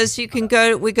 because you can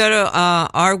we go to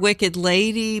Our Wicked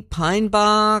Lady, Pine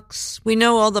Box. We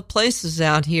know all the places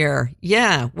out here.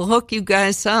 Yeah, we'll hook you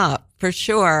guys up for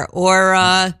sure. Or,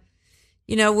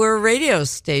 we're a radio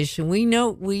station. We've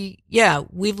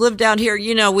lived out here.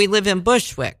 We live in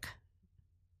Bushwick.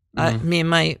 Me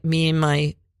and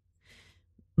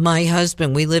my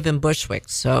husband, we live in Bushwick.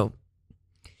 So,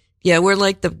 yeah, we're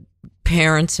like the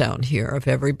parents out here of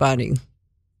everybody.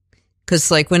 Because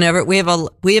whenever we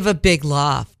have a big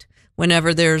loft,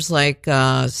 whenever there's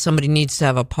somebody needs to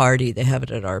have a party, they have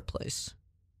it at our place.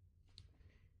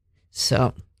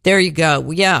 So there you go.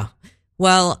 Yeah.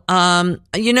 Well,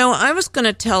 I was going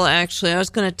to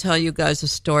tell you guys a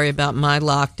story about my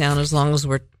lockdown as long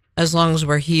as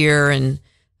we're here, and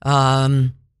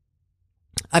I've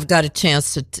got a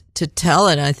chance to tell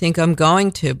it. I think I'm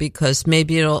going to, because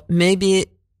maybe it'll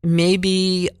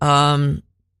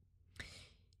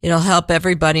help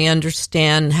everybody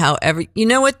understand how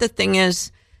what the thing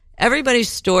is, everybody's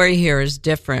story here is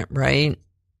different, right?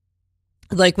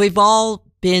 Like, we've all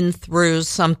been through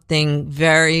something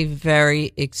very,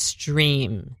 very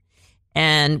extreme,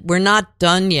 and we're not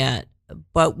done yet,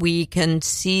 but we can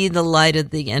see the light at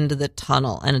the end of the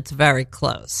tunnel, and it's very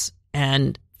close.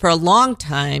 And for a long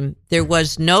time, there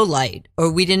was no light,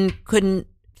 or we couldn't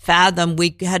fathom.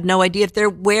 We had no idea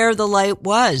where the light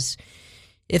was,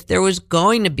 if there was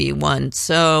going to be one.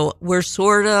 So we're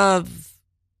sort of,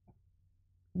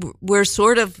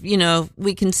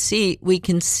 we can see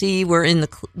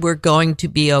we're going to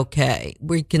be okay.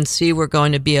 We can see we're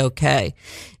going to be okay.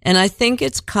 And I think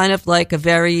it's kind of like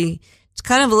it's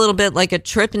kind of a little bit like a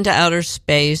trip into outer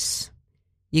space.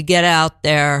 You get out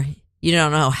there, you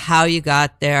don't know how you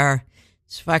got there.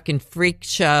 It's a fucking freak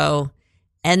show.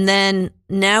 And then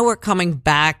now we're coming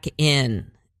back in.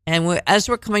 And as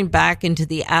we're coming back into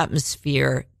the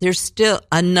atmosphere, there's still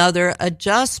another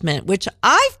adjustment, which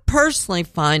I personally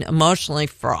find emotionally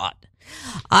fraught.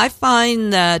 I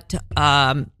find that,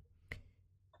 I've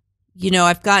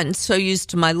gotten so used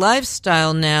to my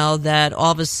lifestyle now that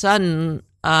all of a sudden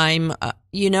I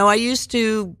used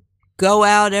to go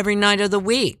out every night of the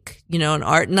week, I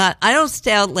don't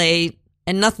stay out late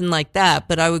and nothing like that,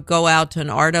 but I would go out to an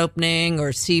art opening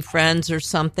or see friends or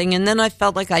something, and then I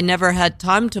felt like I never had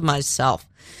time to myself.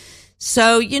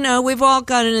 So, we've all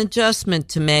got an adjustment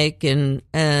to make, and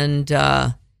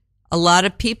a lot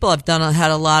of people have had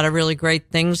a lot of really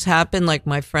great things happen, like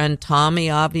my friend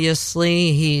Tommy,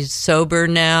 obviously. He's sober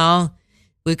now.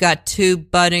 We've got 2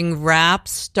 budding rap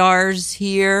stars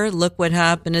here. Look what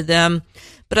happened to them.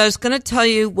 But I was going to tell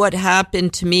you what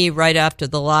happened to me right after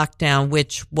the lockdown,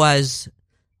 which was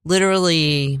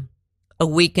literally a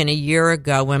week and a year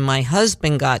ago when my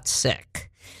husband got sick.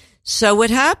 So what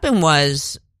happened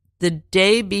was, the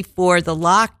day before the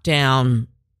lockdown,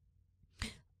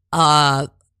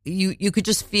 you could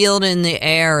just feel it in the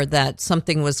air that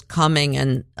something was coming.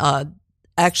 And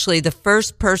actually, the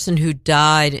first person who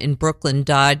died in Brooklyn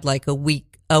died like like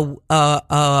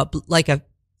a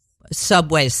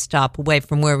subway stop away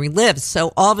from where we live.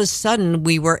 So all of a sudden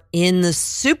we were in the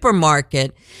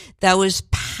supermarket that was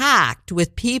packed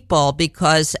with people,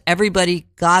 because everybody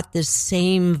got the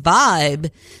same vibe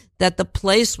that the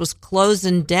place was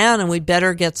closing down and we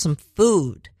better get some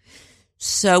food.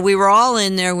 So we were all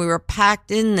in there. We were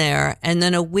packed in there. And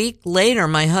then a week later,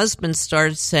 my husband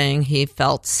started saying he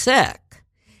felt sick.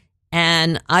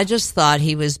 And I just thought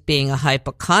he was being a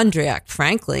hypochondriac,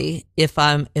 frankly, if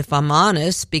I'm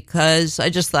honest, because I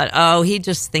just thought, oh, he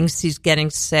just thinks he's getting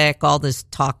sick, all this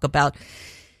talk about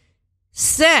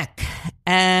sick.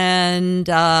 And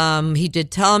he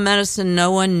did telemedicine,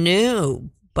 no one knew.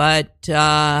 But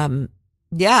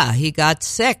he got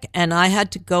sick, and I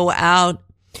had to go out.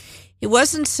 He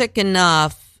wasn't sick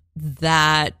enough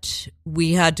that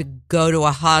we had to go to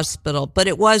a hospital, but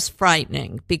it was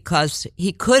frightening, because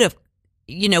he could have,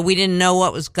 we didn't know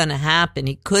what was going to happen.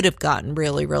 He could have gotten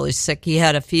really, really sick. He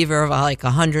had a fever of like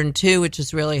 102, which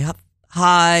is really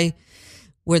high.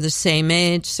 We're the same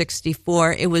age,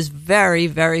 64. It was very,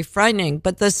 very frightening.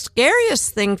 But the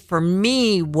scariest thing for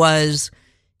me was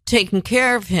taking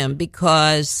care of him,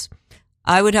 because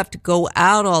I would have to go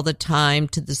out all the time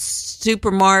to the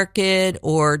supermarket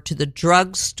or to the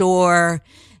drugstore,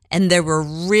 and there were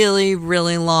really,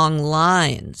 really long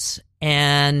lines.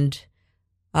 And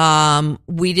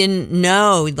we didn't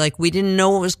know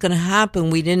what was going to happen.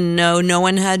 We didn't know. No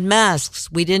one had masks.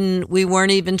 We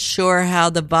weren't even sure how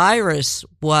the virus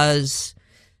was,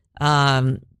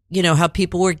 how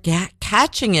people were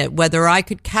catching it, whether I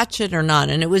could catch it or not.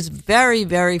 And it was very,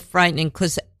 very frightening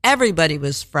because everybody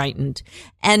was frightened.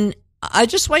 And I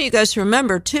just want you guys to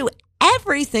remember too,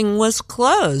 everything was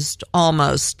closed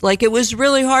almost. Like it was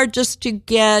really hard just to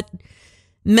get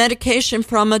medication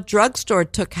from a drugstore.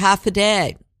 It took half a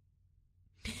day.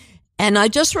 And I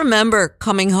just remember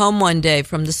coming home one day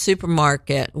from the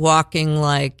supermarket, walking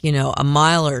a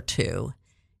mile or two,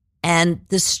 and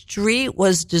the street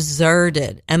was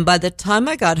deserted. And by the time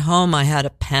I got home, I had a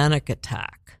panic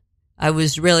attack. I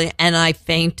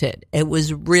fainted. I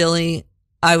was really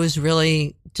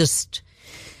just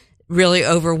really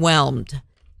overwhelmed.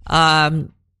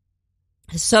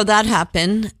 So that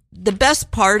happened. The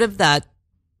best part of that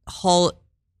whole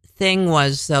thing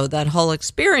was, though, that whole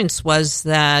experience was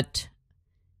that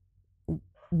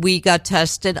we got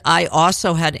tested. I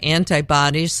also had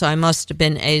antibodies, so I must have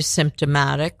been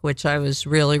asymptomatic, which I was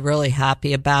really, really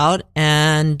happy about.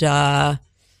 And, my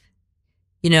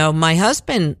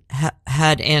husband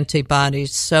had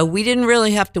antibodies, so we didn't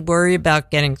really have to worry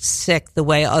about getting sick the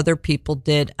way other people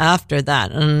did after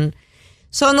that. And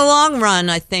so in the long run,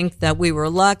 I think that we were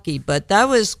lucky, but that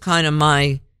was kind of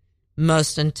my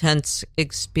most intense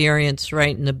experience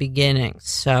right in the beginning.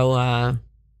 So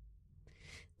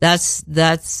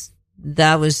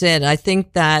that was it. I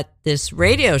think that this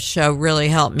radio show really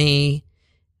helped me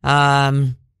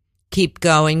keep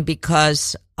going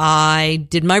because I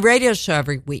did my radio show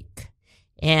every week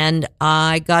and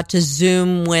I got to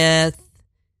Zoom with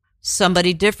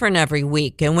somebody different every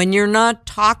week. And when you're not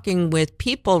talking with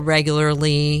people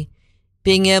regularly,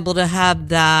 being able to have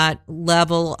that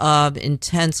level of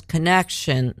intense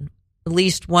connection at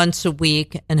least once a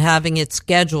week and having it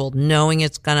scheduled, knowing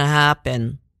it's going to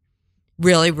happen,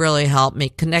 really, really helped me.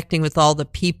 Connecting with all the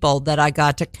people that I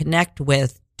got to connect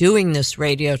with doing this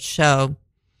radio show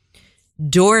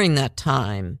during that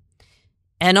time.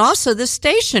 And also the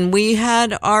station, we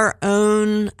had our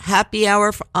own happy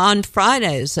hour on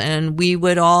Fridays, and we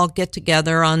would all get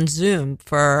together on Zoom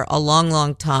for a long,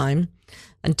 long time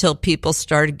until people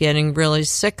started getting really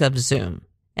sick of Zoom.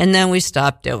 And then we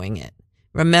stopped doing it.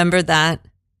 Remember that?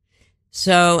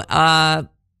 So I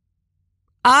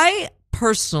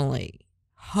personally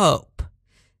hope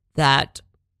that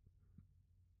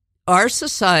our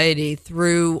society,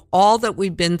 through all that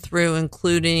we've been through,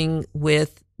 including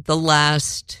with the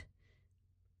last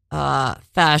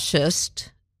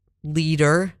fascist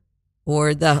leader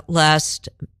or the last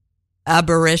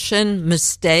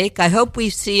mistake, I hope we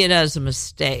see it as a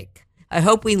mistake. I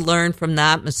hope we learn from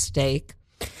that mistake.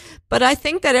 But I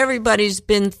think that everybody's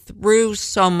been through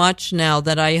so much now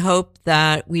that I hope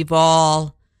that we've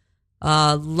all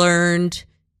learned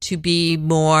to be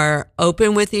more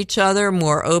open with each other,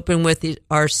 more open with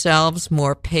ourselves,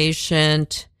 more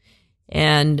patient.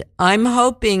 And I'm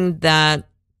hoping that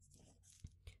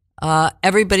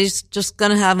everybody's just going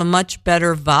to have a much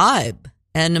better vibe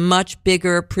and a much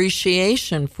bigger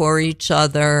appreciation for each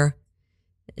other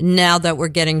now that we're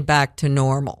getting back to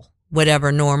normal,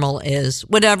 whatever normal is.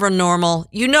 Whatever normal,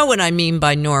 you know what I mean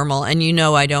by normal, and you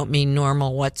know I don't mean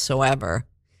normal whatsoever.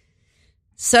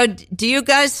 So do you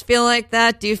guys feel like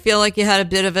that? Do you feel like you had a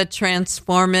bit of a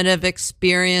transformative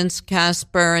experience,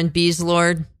 Casper and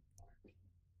Beeslord?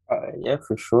 Yeah,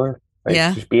 for sure.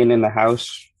 Yeah. Just being in the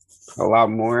house a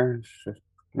lot more, just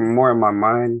more in my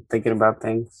mind, thinking about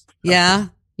things. Yeah,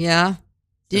 yeah.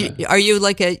 Are you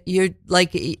you're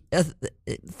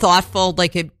thoughtful,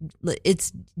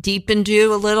 it's deepened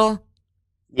you a little?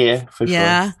 Yeah, for sure.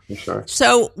 Yeah. For sure.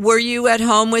 So were you at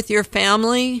home with your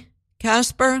family,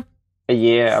 Casper?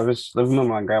 Yeah, I was living with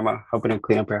my grandma, helping her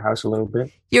clean up her house a little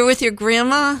bit. You're with your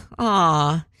grandma?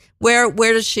 Aw. Where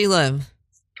does she live?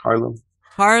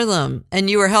 Harlem. And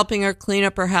you were helping her clean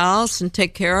up her house and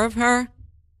take care of her?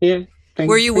 Yeah.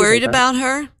 Were you worried about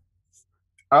her?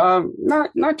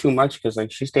 Not too much because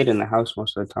she stayed in the house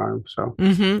most of the time, so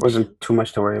it wasn't too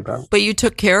much to worry about. But you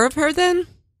took care of her then?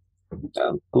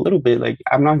 A little bit.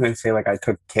 I'm not gonna say I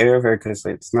took care of her because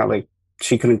it's not like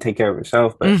she couldn't take care of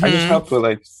herself, but I just helped with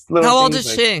little. How old things,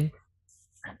 is she?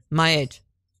 My age.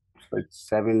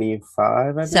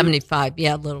 75. I think. 75.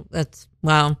 Yeah, little. That's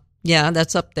wow. Yeah,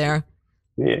 that's up there.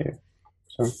 Yeah.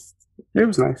 So it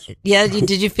was nice. Yeah. Did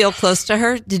you feel close to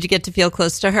her? Did you get to feel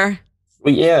close to her?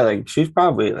 Well, yeah. She's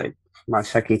probably my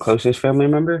second closest family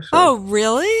member. So. Oh,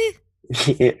 really?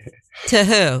 Yeah. To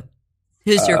who?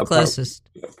 Who's your closest?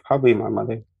 Probably my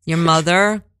mother. Your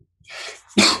mother?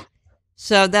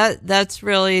 So that's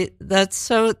kind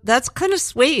of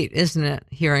sweet, isn't it?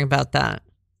 Hearing about that.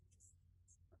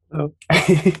 Oh.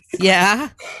 Yeah.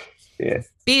 Yeah.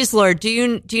 Beasler, do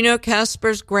you know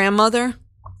Casper's grandmother?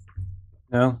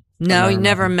 No. No, you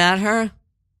never met her?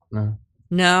 No.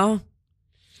 No?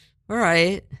 All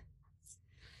right.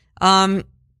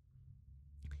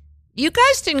 You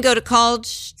guys didn't go to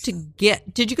college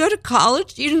did you go to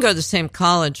college? You didn't go to the same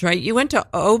college, right? You went to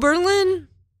Oberlin?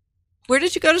 Where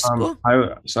did you go to school? I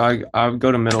would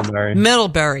go to Middlebury.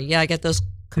 Middlebury. Yeah, I get those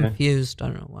confused. I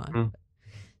don't know why. Mm.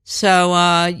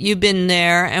 So you've been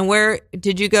there. And where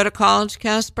did you go to college,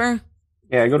 Casper?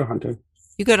 Yeah, I go to Hunter.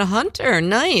 You go to Hunter?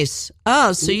 Nice.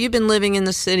 Oh, so you've been living in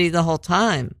the city the whole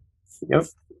time? Yep.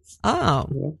 Oh.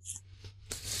 Yep.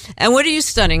 And what are you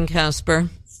studying, Casper?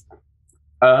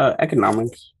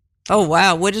 Economics. Oh,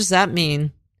 wow. What does that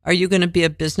mean? Are you going to be a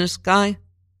business guy?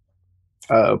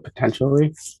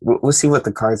 Potentially. We'll see what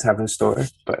the cards have in store.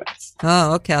 But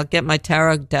oh, okay. I'll get my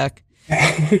tarot deck.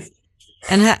 And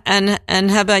how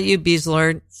about you,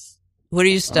 Beasler? What are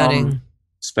you studying?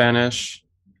 Spanish.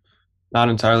 Not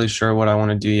entirely sure what I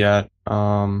want to do yet.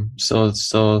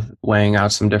 Still weighing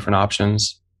out some different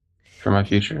options for my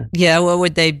future. Yeah, what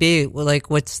would they be? Well, like,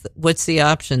 what's the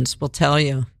options? We'll tell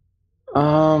you.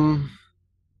 One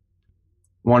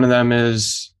of them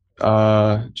is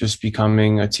just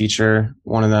becoming a teacher.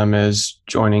 One of them is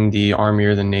joining the Army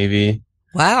or the Navy.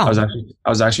 Wow. I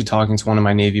was actually talking to one of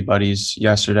my Navy buddies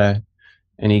yesterday,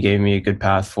 and he gave me a good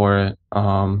path for it.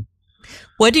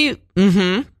 What do you?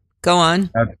 Go on.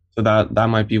 So that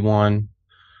might be one.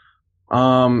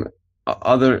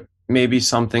 Other maybe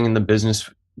something in the business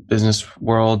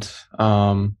world.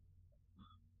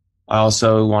 I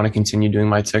also want to continue doing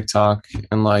my TikTok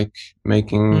and like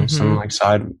making some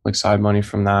side money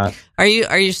from that. Are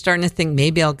you starting to think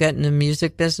maybe I'll get in the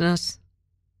music business?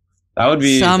 That would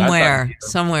be somewhere,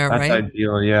 that's right?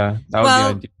 Ideal, yeah. That would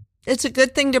be ideal. It's a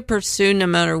good thing to pursue no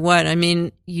matter what. I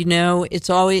mean, it's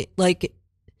always like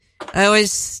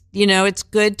it's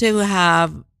good to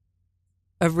have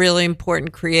a really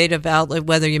important creative outlet,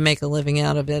 whether you make a living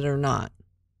out of it or not.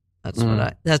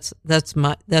 That's that's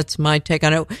my take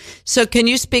on it. So can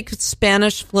you speak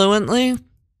Spanish fluently?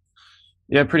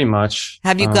 Yeah, pretty much.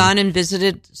 Have you gone and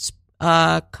visited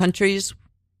countries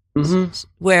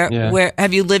where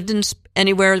have you lived in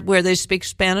anywhere where they speak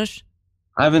Spanish?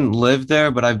 I haven't lived there,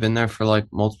 but I've been there for like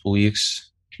multiple weeks.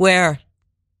 Where?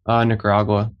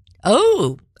 Nicaragua.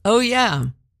 Oh yeah.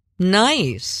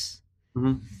 Nice.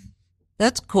 Mm-hmm.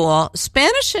 That's cool.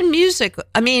 Spanish and music.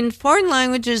 I mean, foreign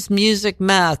languages, music,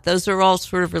 math, those are all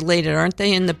sort of related, aren't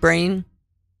they, in the brain?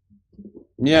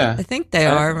 Yeah. I think they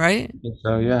are, right? I think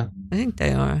so, yeah. I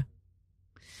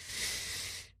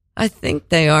think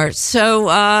they are. So,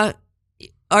 are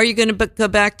you going to go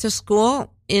back to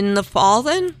school in the fall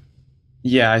then?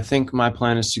 Yeah, I think my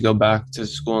plan is to go back to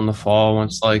school in the fall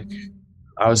once, I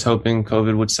was hoping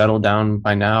COVID would settle down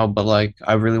by now, but,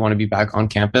 I really want to be back on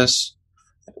campus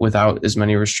without as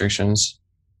many restrictions.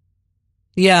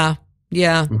 Yeah.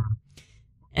 Mm-hmm.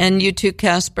 And you too,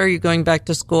 Casper, you're going back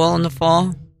to school in the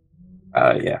fall?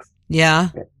 Yeah. Yeah.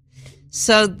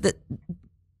 So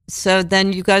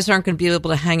then you guys aren't going to be able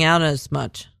to hang out as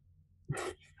much.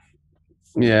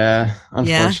 Yeah,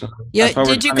 unfortunately. Yeah.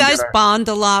 Did you guys bond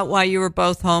a lot while you were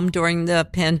both home during the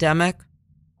pandemic?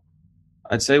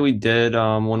 I'd say we did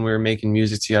when we were making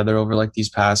music together over these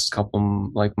past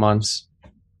couple months.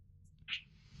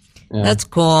 Yeah. That's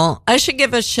cool. I should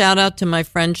give a shout out to my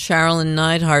friend Sherilyn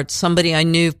Neidhart, somebody I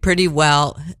knew pretty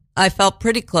well. I felt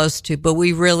pretty close to, but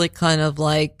we really kind of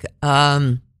we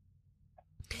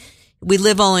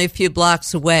live only a few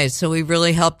blocks away, so we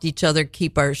really helped each other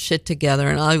keep our shit together.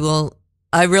 And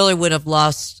I really would have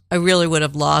lost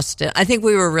it. I think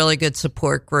we were a really good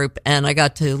support group, and we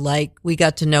got to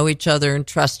know each other and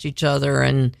trust each other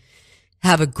and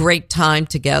have a great time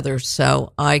together.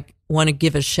 So I want to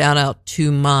give a shout out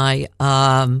to my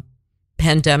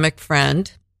pandemic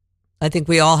friend. I think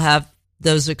we all have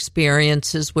those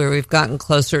experiences where we've gotten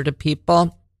closer to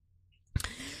people.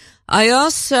 I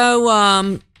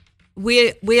also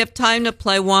we have time to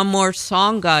play one more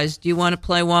song, guys. Do you want to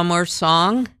play one more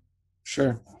song?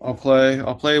 Sure. I'll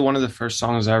play one of the first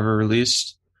songs I ever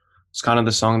released. It's kind of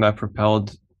the song that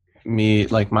propelled me,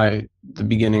 the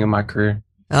beginning of my career.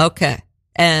 Okay.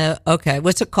 Okay.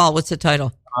 What's it called? What's the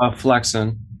title?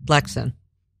 Flexin'. Flexin'.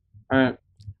 All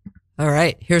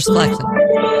right. Here's Flexin'.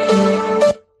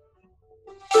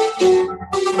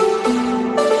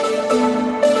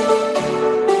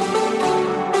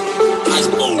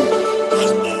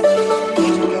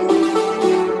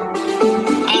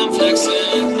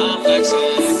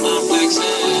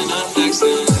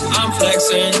 I'm flexing.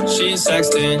 she's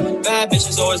sexting. Bad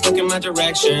bitches always looking my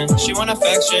direction. She want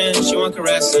affection, she want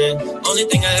caressing. Only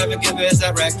thing I ever give her is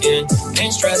that wrecking.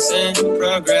 Ain't stressing,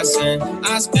 progressing.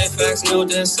 I spit facts, no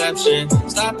deception.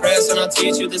 Stop pressing, I'll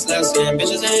teach you this lesson.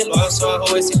 Bitches ain't lost, so I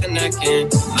always take the neck in.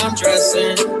 I'm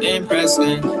dressing,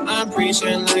 impressing. I'm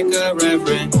preaching like a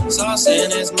reverend.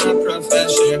 Saucing is my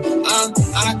profession.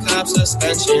 I cop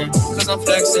suspension, cause I'm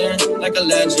flexing like a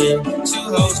legend. 2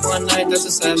 hoes, 1 night, that's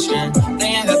a session. They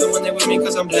ain't heaven when they with me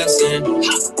cause I'm blessing.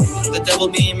 The devil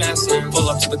be messing. Pull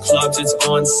up to the clubs, it's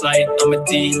on site. I'm a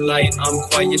delight, I'm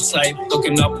quite your type.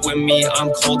 Looking up with me,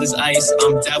 I'm cold as ice.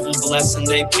 I'm devil blessing,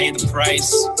 they pay the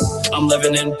price. I'm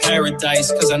living in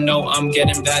paradise, cause I know I'm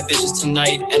getting bad bitches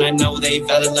tonight. And I know they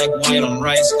valid like white on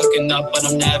rice. Hooking up, but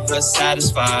I'm never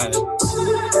satisfied.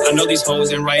 I know these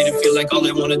hoes ain't right. I feel like all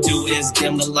they wanna do is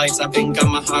dim the lights. I've been got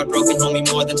my heart broken, homie,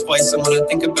 more than twice. And when I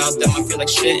think about them, I feel like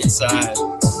shit inside.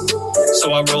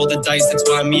 So I roll the dice, that's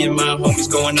why me and my homies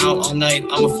going out all night.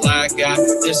 I'm a fly guy,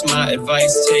 this my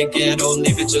advice. Take it or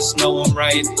leave it, just know I'm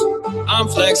right. I'm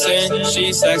flexing,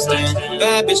 she's sexting.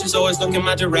 Bad bitches always looking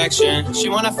my direction. She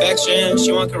want affection,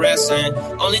 she want caressing.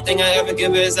 Only thing I ever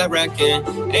give her is that wrecking.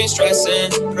 Ain't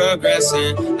stressing,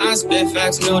 progressing. I spit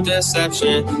facts, no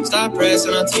deception. Stop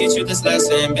pressing, I'll teach you this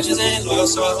lesson. Bitches ain't loyal,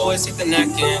 so I always take the neck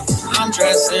in. I'm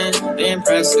dressing,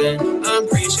 impressing. I'm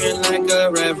preaching like a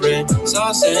reverend.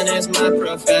 Saucing is my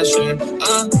profession.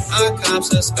 I cop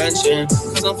suspension,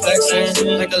 cause I'm flexing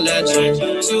like a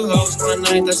legend. 2 hoes, 1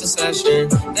 night, that's a session.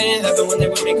 They ain't heaven when they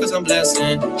with me cause I'm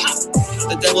blessing.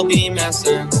 The devil be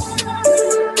messing.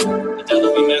 The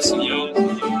devil be messing, yo.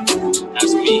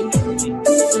 That's me.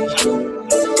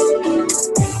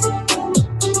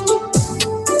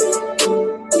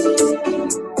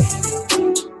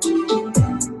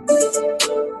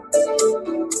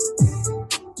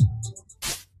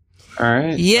 All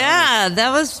right. Yeah,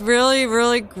 that was really,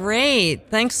 really great.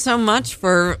 Thanks so much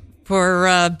for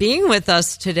being with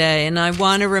us today. And I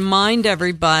want to remind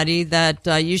everybody that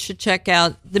you should check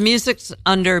out the music's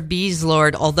under Bees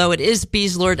Lord, although it is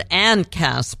Bees Lord and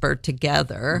Casper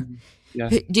together.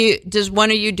 Yeah. Does one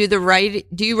of you do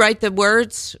you write the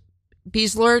words,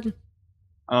 Bees Lord?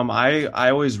 I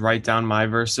always write down my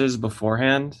verses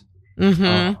beforehand.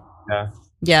 Mm-hmm.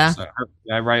 Yeah. So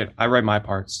I write my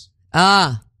parts.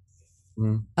 Ah.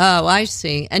 Mm. Oh, I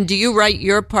see. And do you write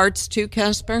your parts too,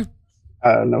 Casper?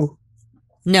 No.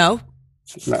 No?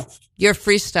 No. You're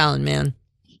freestyling, man.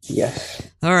 Yes.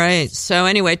 All right. So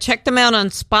anyway, check them out on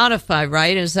Spotify,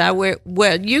 right? Is that where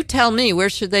you tell me, where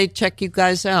should they check you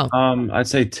guys out? I'd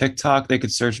say TikTok, they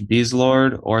could search Bees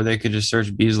Lord, or they could just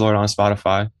search Bees Lord on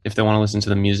Spotify if they want to listen to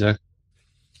the music.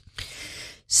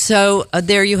 So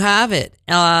there you have it.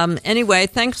 Anyway,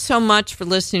 thanks so much for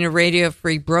listening to Radio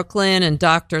Free Brooklyn and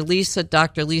Dr. Lisa.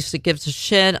 Dr. Lisa Gives a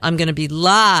Shit. I'm going to be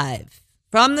live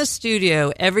from the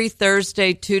studio every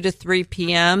Thursday, 2 to 3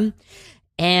 p.m.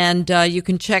 And you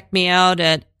can check me out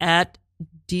at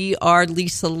Dr.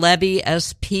 Lisa Levy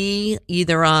SP,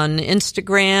 either on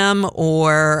Instagram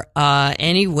or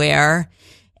anywhere.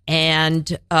 And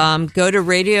go to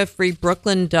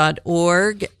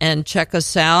radiofreebrooklyn.org and check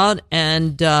us out.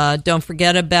 And don't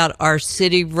forget about our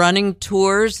city running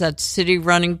tours. That's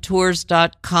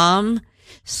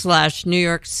cityrunningtours.com/New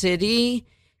York City.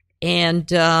 And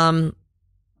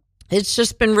it's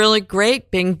just been really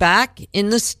great being back in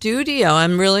the studio.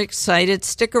 I'm really excited.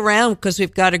 Stick around because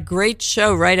we've got a great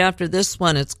show right after this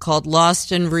one. It's called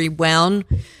Lost and Rewound,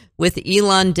 with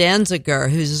Elon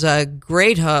Danziger, who's a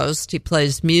great host. He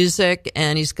plays music,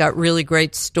 and he's got really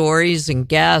great stories and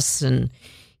guests, and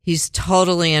he's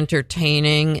totally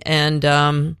entertaining. And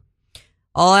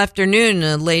all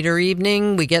afternoon, later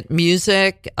evening, we get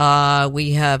music.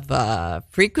 We have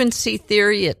Frequency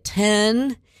Theory at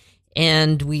 10,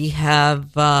 and we have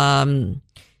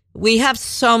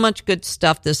so much good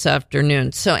stuff this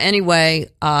afternoon. So anyway,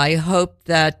 I hope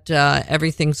that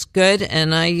everything's good,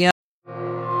 and I